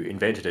guy who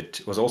invented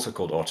it was also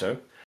called Otto.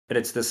 But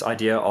it's this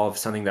idea of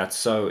something that's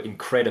so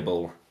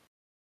incredible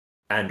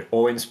and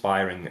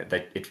awe-inspiring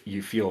that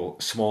you feel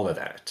smaller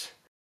than it.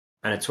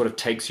 And it sort of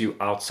takes you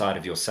outside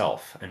of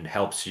yourself and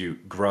helps you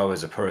grow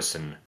as a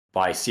person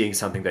by seeing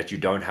something that you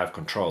don't have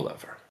control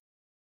over.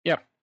 Yeah.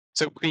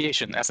 So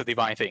creation as a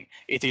divine thing.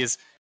 It's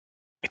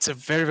a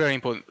very, very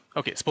important...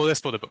 Okay, spoilers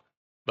for the book,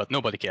 but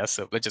nobody cares,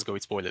 so let's just go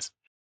with spoilers.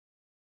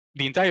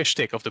 The entire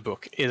shtick of the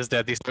book is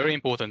that this very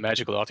important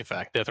magical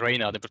artifact that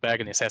Reina, the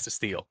protagonist, has to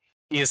steal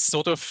is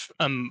sort of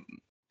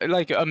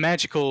like a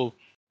magical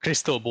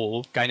crystal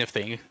ball kind of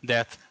thing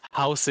that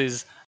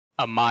houses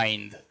a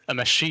mind, a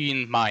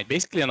machine mind,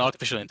 basically an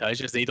artificial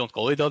intelligence. They don't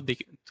call it that.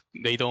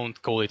 They don't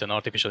call it an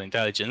artificial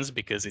intelligence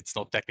because it's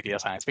not technically a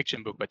science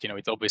fiction book, but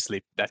it's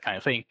obviously that kind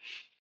of thing.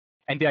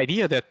 And the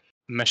idea that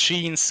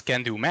machines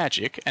can do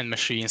magic and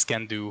machines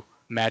can do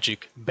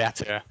magic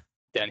better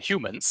than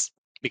humans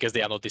because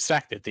they are not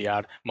distracted. They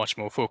are much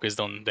more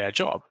focused on their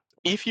job.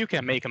 If you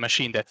can make a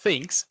machine that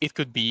thinks, it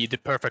could be the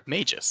perfect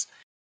magus.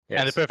 Yes.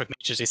 And the perfect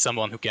magus is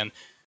someone who can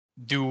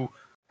do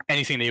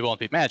anything they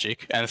want with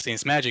magic. And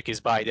since magic is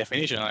by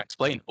definition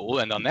unexplainable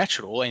and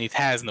unnatural, and it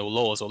has no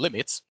laws or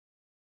limits,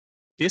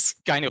 this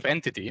kind of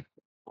entity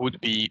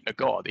would be a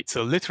god. It's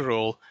a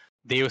literal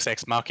Deus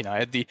Ex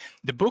Machina. The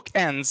book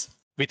ends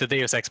with a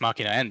Deus Ex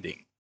Machina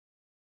ending,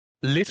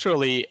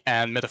 literally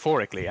and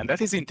metaphorically, and that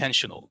is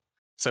intentional.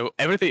 So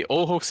everything,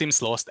 all hope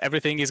seems lost,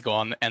 everything is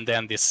gone, and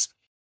then this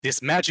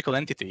magical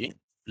entity,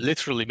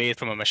 literally made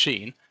from a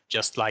machine,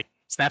 just like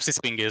snaps his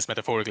fingers,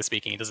 metaphorically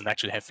speaking. He doesn't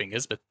actually have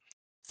fingers, but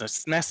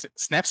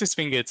snaps his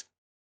fingers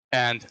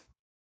and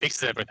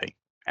fixes everything.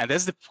 And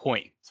that's the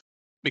point,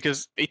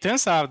 because it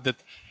turns out that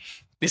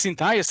this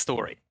entire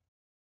story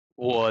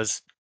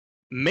was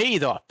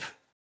made up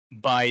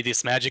by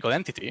this magical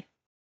entity,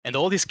 and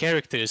all these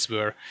characters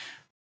were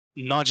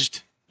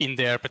nudged in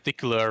their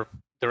particular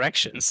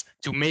directions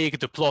to make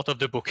the plot of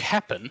the book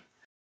happen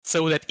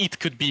so that it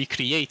could be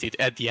created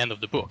at the end of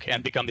the book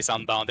and become this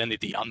unbound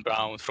entity,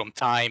 unbound from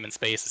time and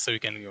space, so you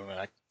can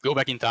go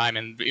back in time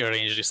and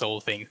rearrange this whole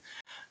thing,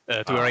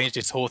 arrange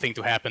this whole thing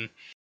to happen.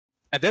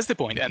 And that's the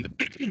point. And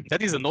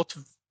that is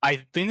I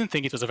didn't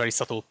think it was a very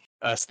subtle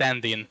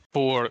stand-in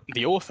for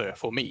the author,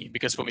 for me,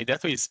 because for me,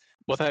 that was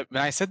when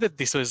I said that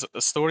this was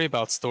a story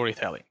about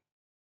storytelling.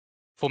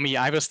 For me,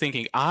 I was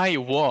thinking I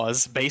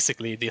was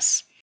basically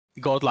this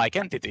godlike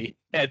entity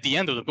at the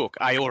end of the book.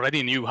 I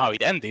already knew how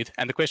it ended,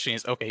 and the question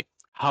is, okay,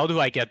 how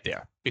do I get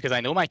there? Because I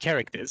know my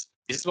characters.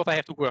 This is what I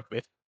have to work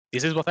with.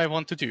 This is what I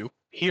want to do.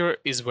 Here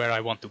is where I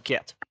want to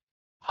get.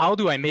 How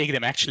do I make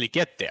them actually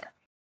get there?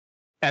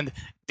 And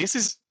this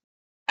is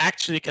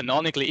actually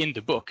canonically in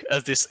the book,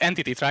 as this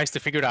entity tries to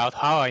figure out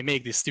how I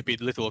make these stupid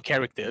little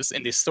characters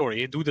in this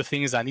story do the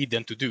things I need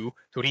them to do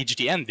to reach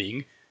the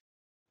ending,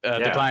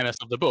 the climax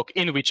of the book,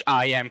 in which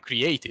I am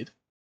created.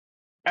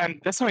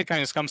 And that's how it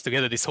kind of comes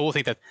together, this whole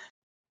thing that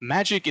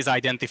magic is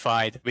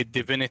identified with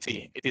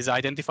divinity. It is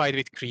identified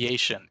with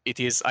creation. It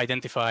is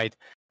identified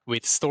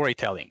with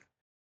storytelling.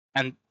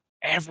 And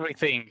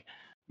everything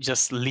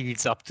just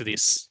leads up to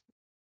this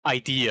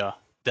idea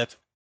that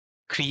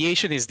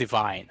creation is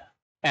divine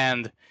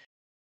and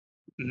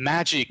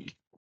magic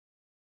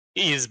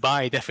is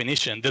by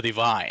definition the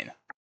divine.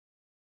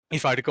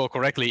 If I recall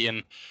correctly,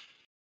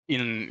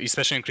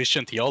 especially in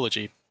Christian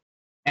theology,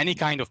 any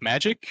kind of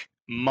magic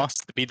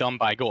must be done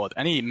by God.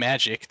 Any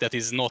magic that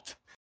is not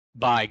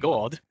by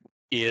God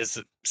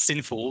is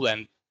sinful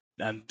and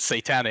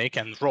satanic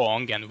and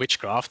wrong and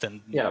witchcraft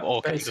and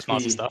all kinds of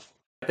nasty stuff.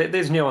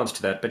 There's nuance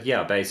to that, but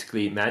yeah,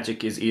 basically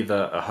magic is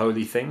either a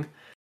holy thing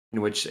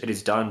in which it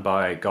is done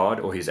by God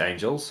or his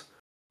angels,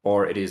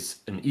 or it is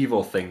an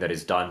evil thing that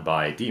is done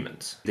by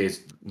demons.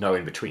 There's no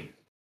in between.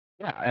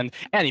 Yeah, and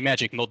any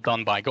magic not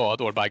done by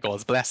God or by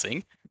God's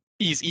blessing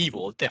is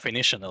evil,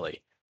 definitionally.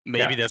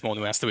 Maybe there's more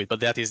nuance to it, but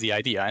that is the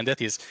idea. And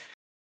that is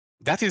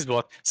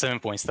what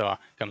 7-Point Star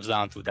comes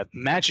down to, that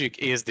magic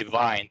is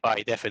divine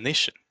by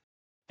definition.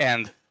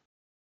 And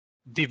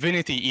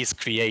divinity is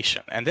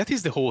creation. And that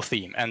is the whole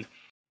theme. And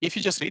if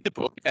you just read the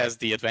book as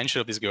the adventure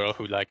of this girl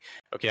who like,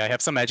 okay, I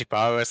have some magic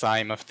powers,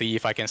 I'm a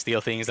thief, I can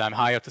steal things, I'm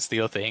hired to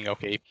steal things,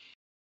 okay.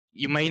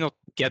 You may not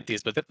get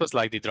this, but that was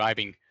like the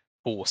driving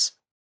force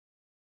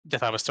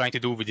that I was trying to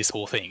do with this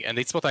whole thing. And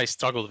it's what I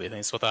struggled with, and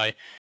it's what I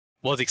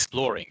was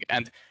exploring.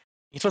 And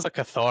it was a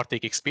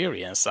cathartic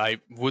experience. I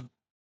would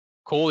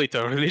call it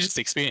a religious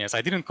experience.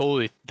 I didn't call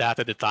it that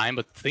at the time,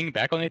 but thinking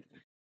back on it,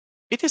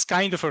 it was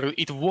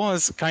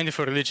kind of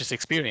a religious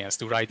experience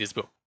to write this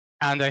book.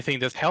 And I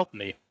think that helped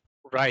me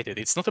write it.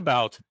 It's not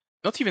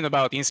even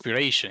about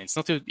inspiration. It's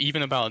not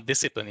even about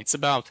discipline. It's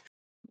about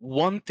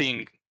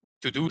wanting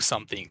to do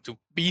something, to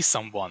be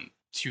someone,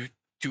 to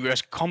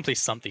accomplish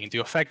something, to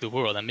affect the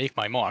world and make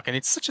my mark. And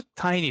it's such a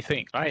tiny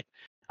thing, right?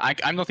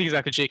 I'm not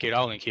exactly J.K.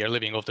 Rowling here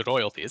living off the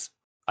royalties.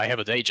 I have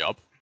a day job,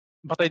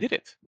 but I did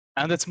it.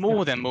 And that's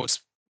more than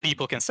most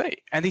people can say.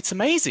 And it's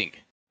amazing.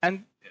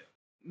 And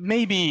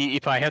maybe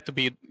if I had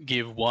to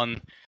give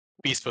one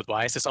piece of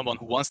advice to someone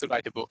who wants to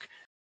write a book,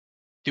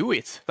 do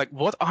it. Like,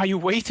 what are you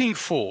waiting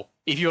for?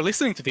 If you're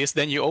listening to this,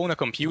 then you own a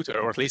computer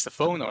or at least a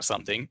phone or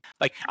something.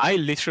 Like, I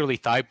literally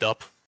typed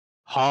up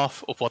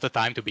half of What a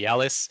Time to Be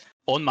Alice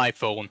on my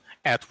phone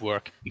at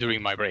work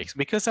during my breaks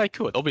because I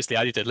could. Obviously,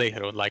 I did it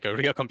later on like a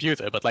real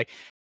computer, but like,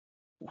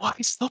 what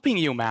is stopping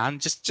you, man?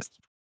 Just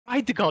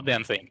write the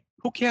goddamn thing.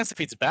 Who cares if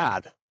it's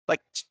bad?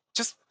 Like,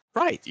 just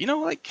write,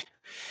 like...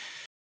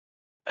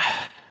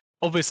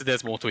 Obviously,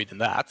 there's more to it than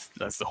that.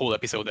 That's the whole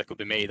episode that could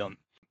be made on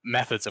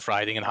methods of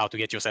writing and how to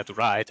get yourself to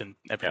write and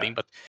everything. Yeah.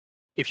 But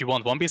if you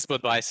want one piece of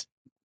advice,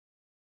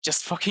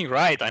 just fucking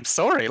write. I'm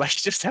sorry. Like, you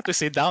just have to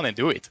sit down and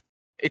do it.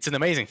 It's an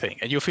amazing thing,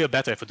 and you'll feel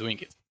better for doing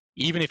it,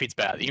 even if it's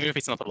bad, even if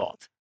it's not a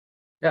lot.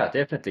 Yeah,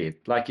 definitely.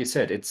 Like you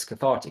said, it's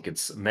cathartic.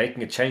 It's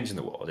making a change in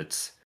the world.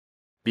 It's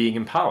being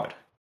empowered.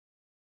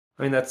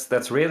 I mean,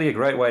 that's really a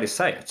great way to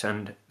say it.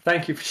 And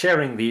thank you for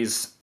sharing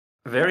these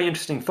very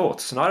interesting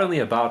thoughts, not only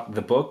about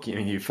the book,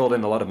 you filled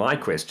in a lot of my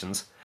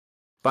questions,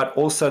 but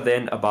also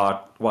then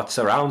about what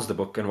surrounds the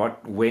book and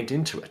what went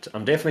into it.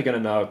 I'm definitely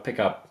going to pick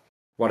up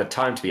What a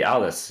Time to Be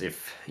Alice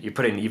if you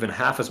put in even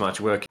half as much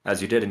work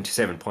as you did into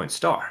 7-Point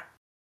Star.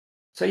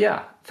 So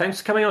yeah, thanks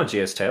for coming on,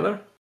 G.S.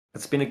 Taylor.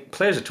 It's been a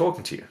pleasure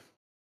talking to you.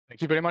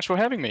 Thank you very much for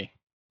having me.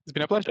 It's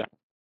been a pleasure.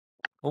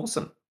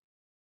 Awesome.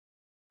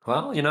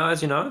 Well,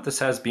 as you know, this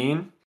has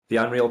been the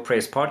Unreal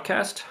Press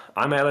Podcast.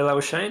 I'm Ali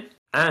Labuschagne,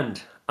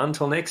 and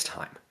until next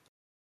time,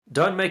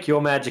 don't make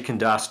your magic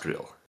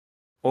industrial.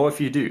 Or if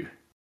you do,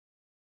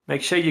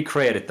 make sure you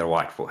create it the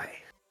right way.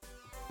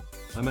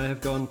 I may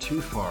have gone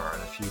too far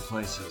in a few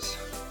places.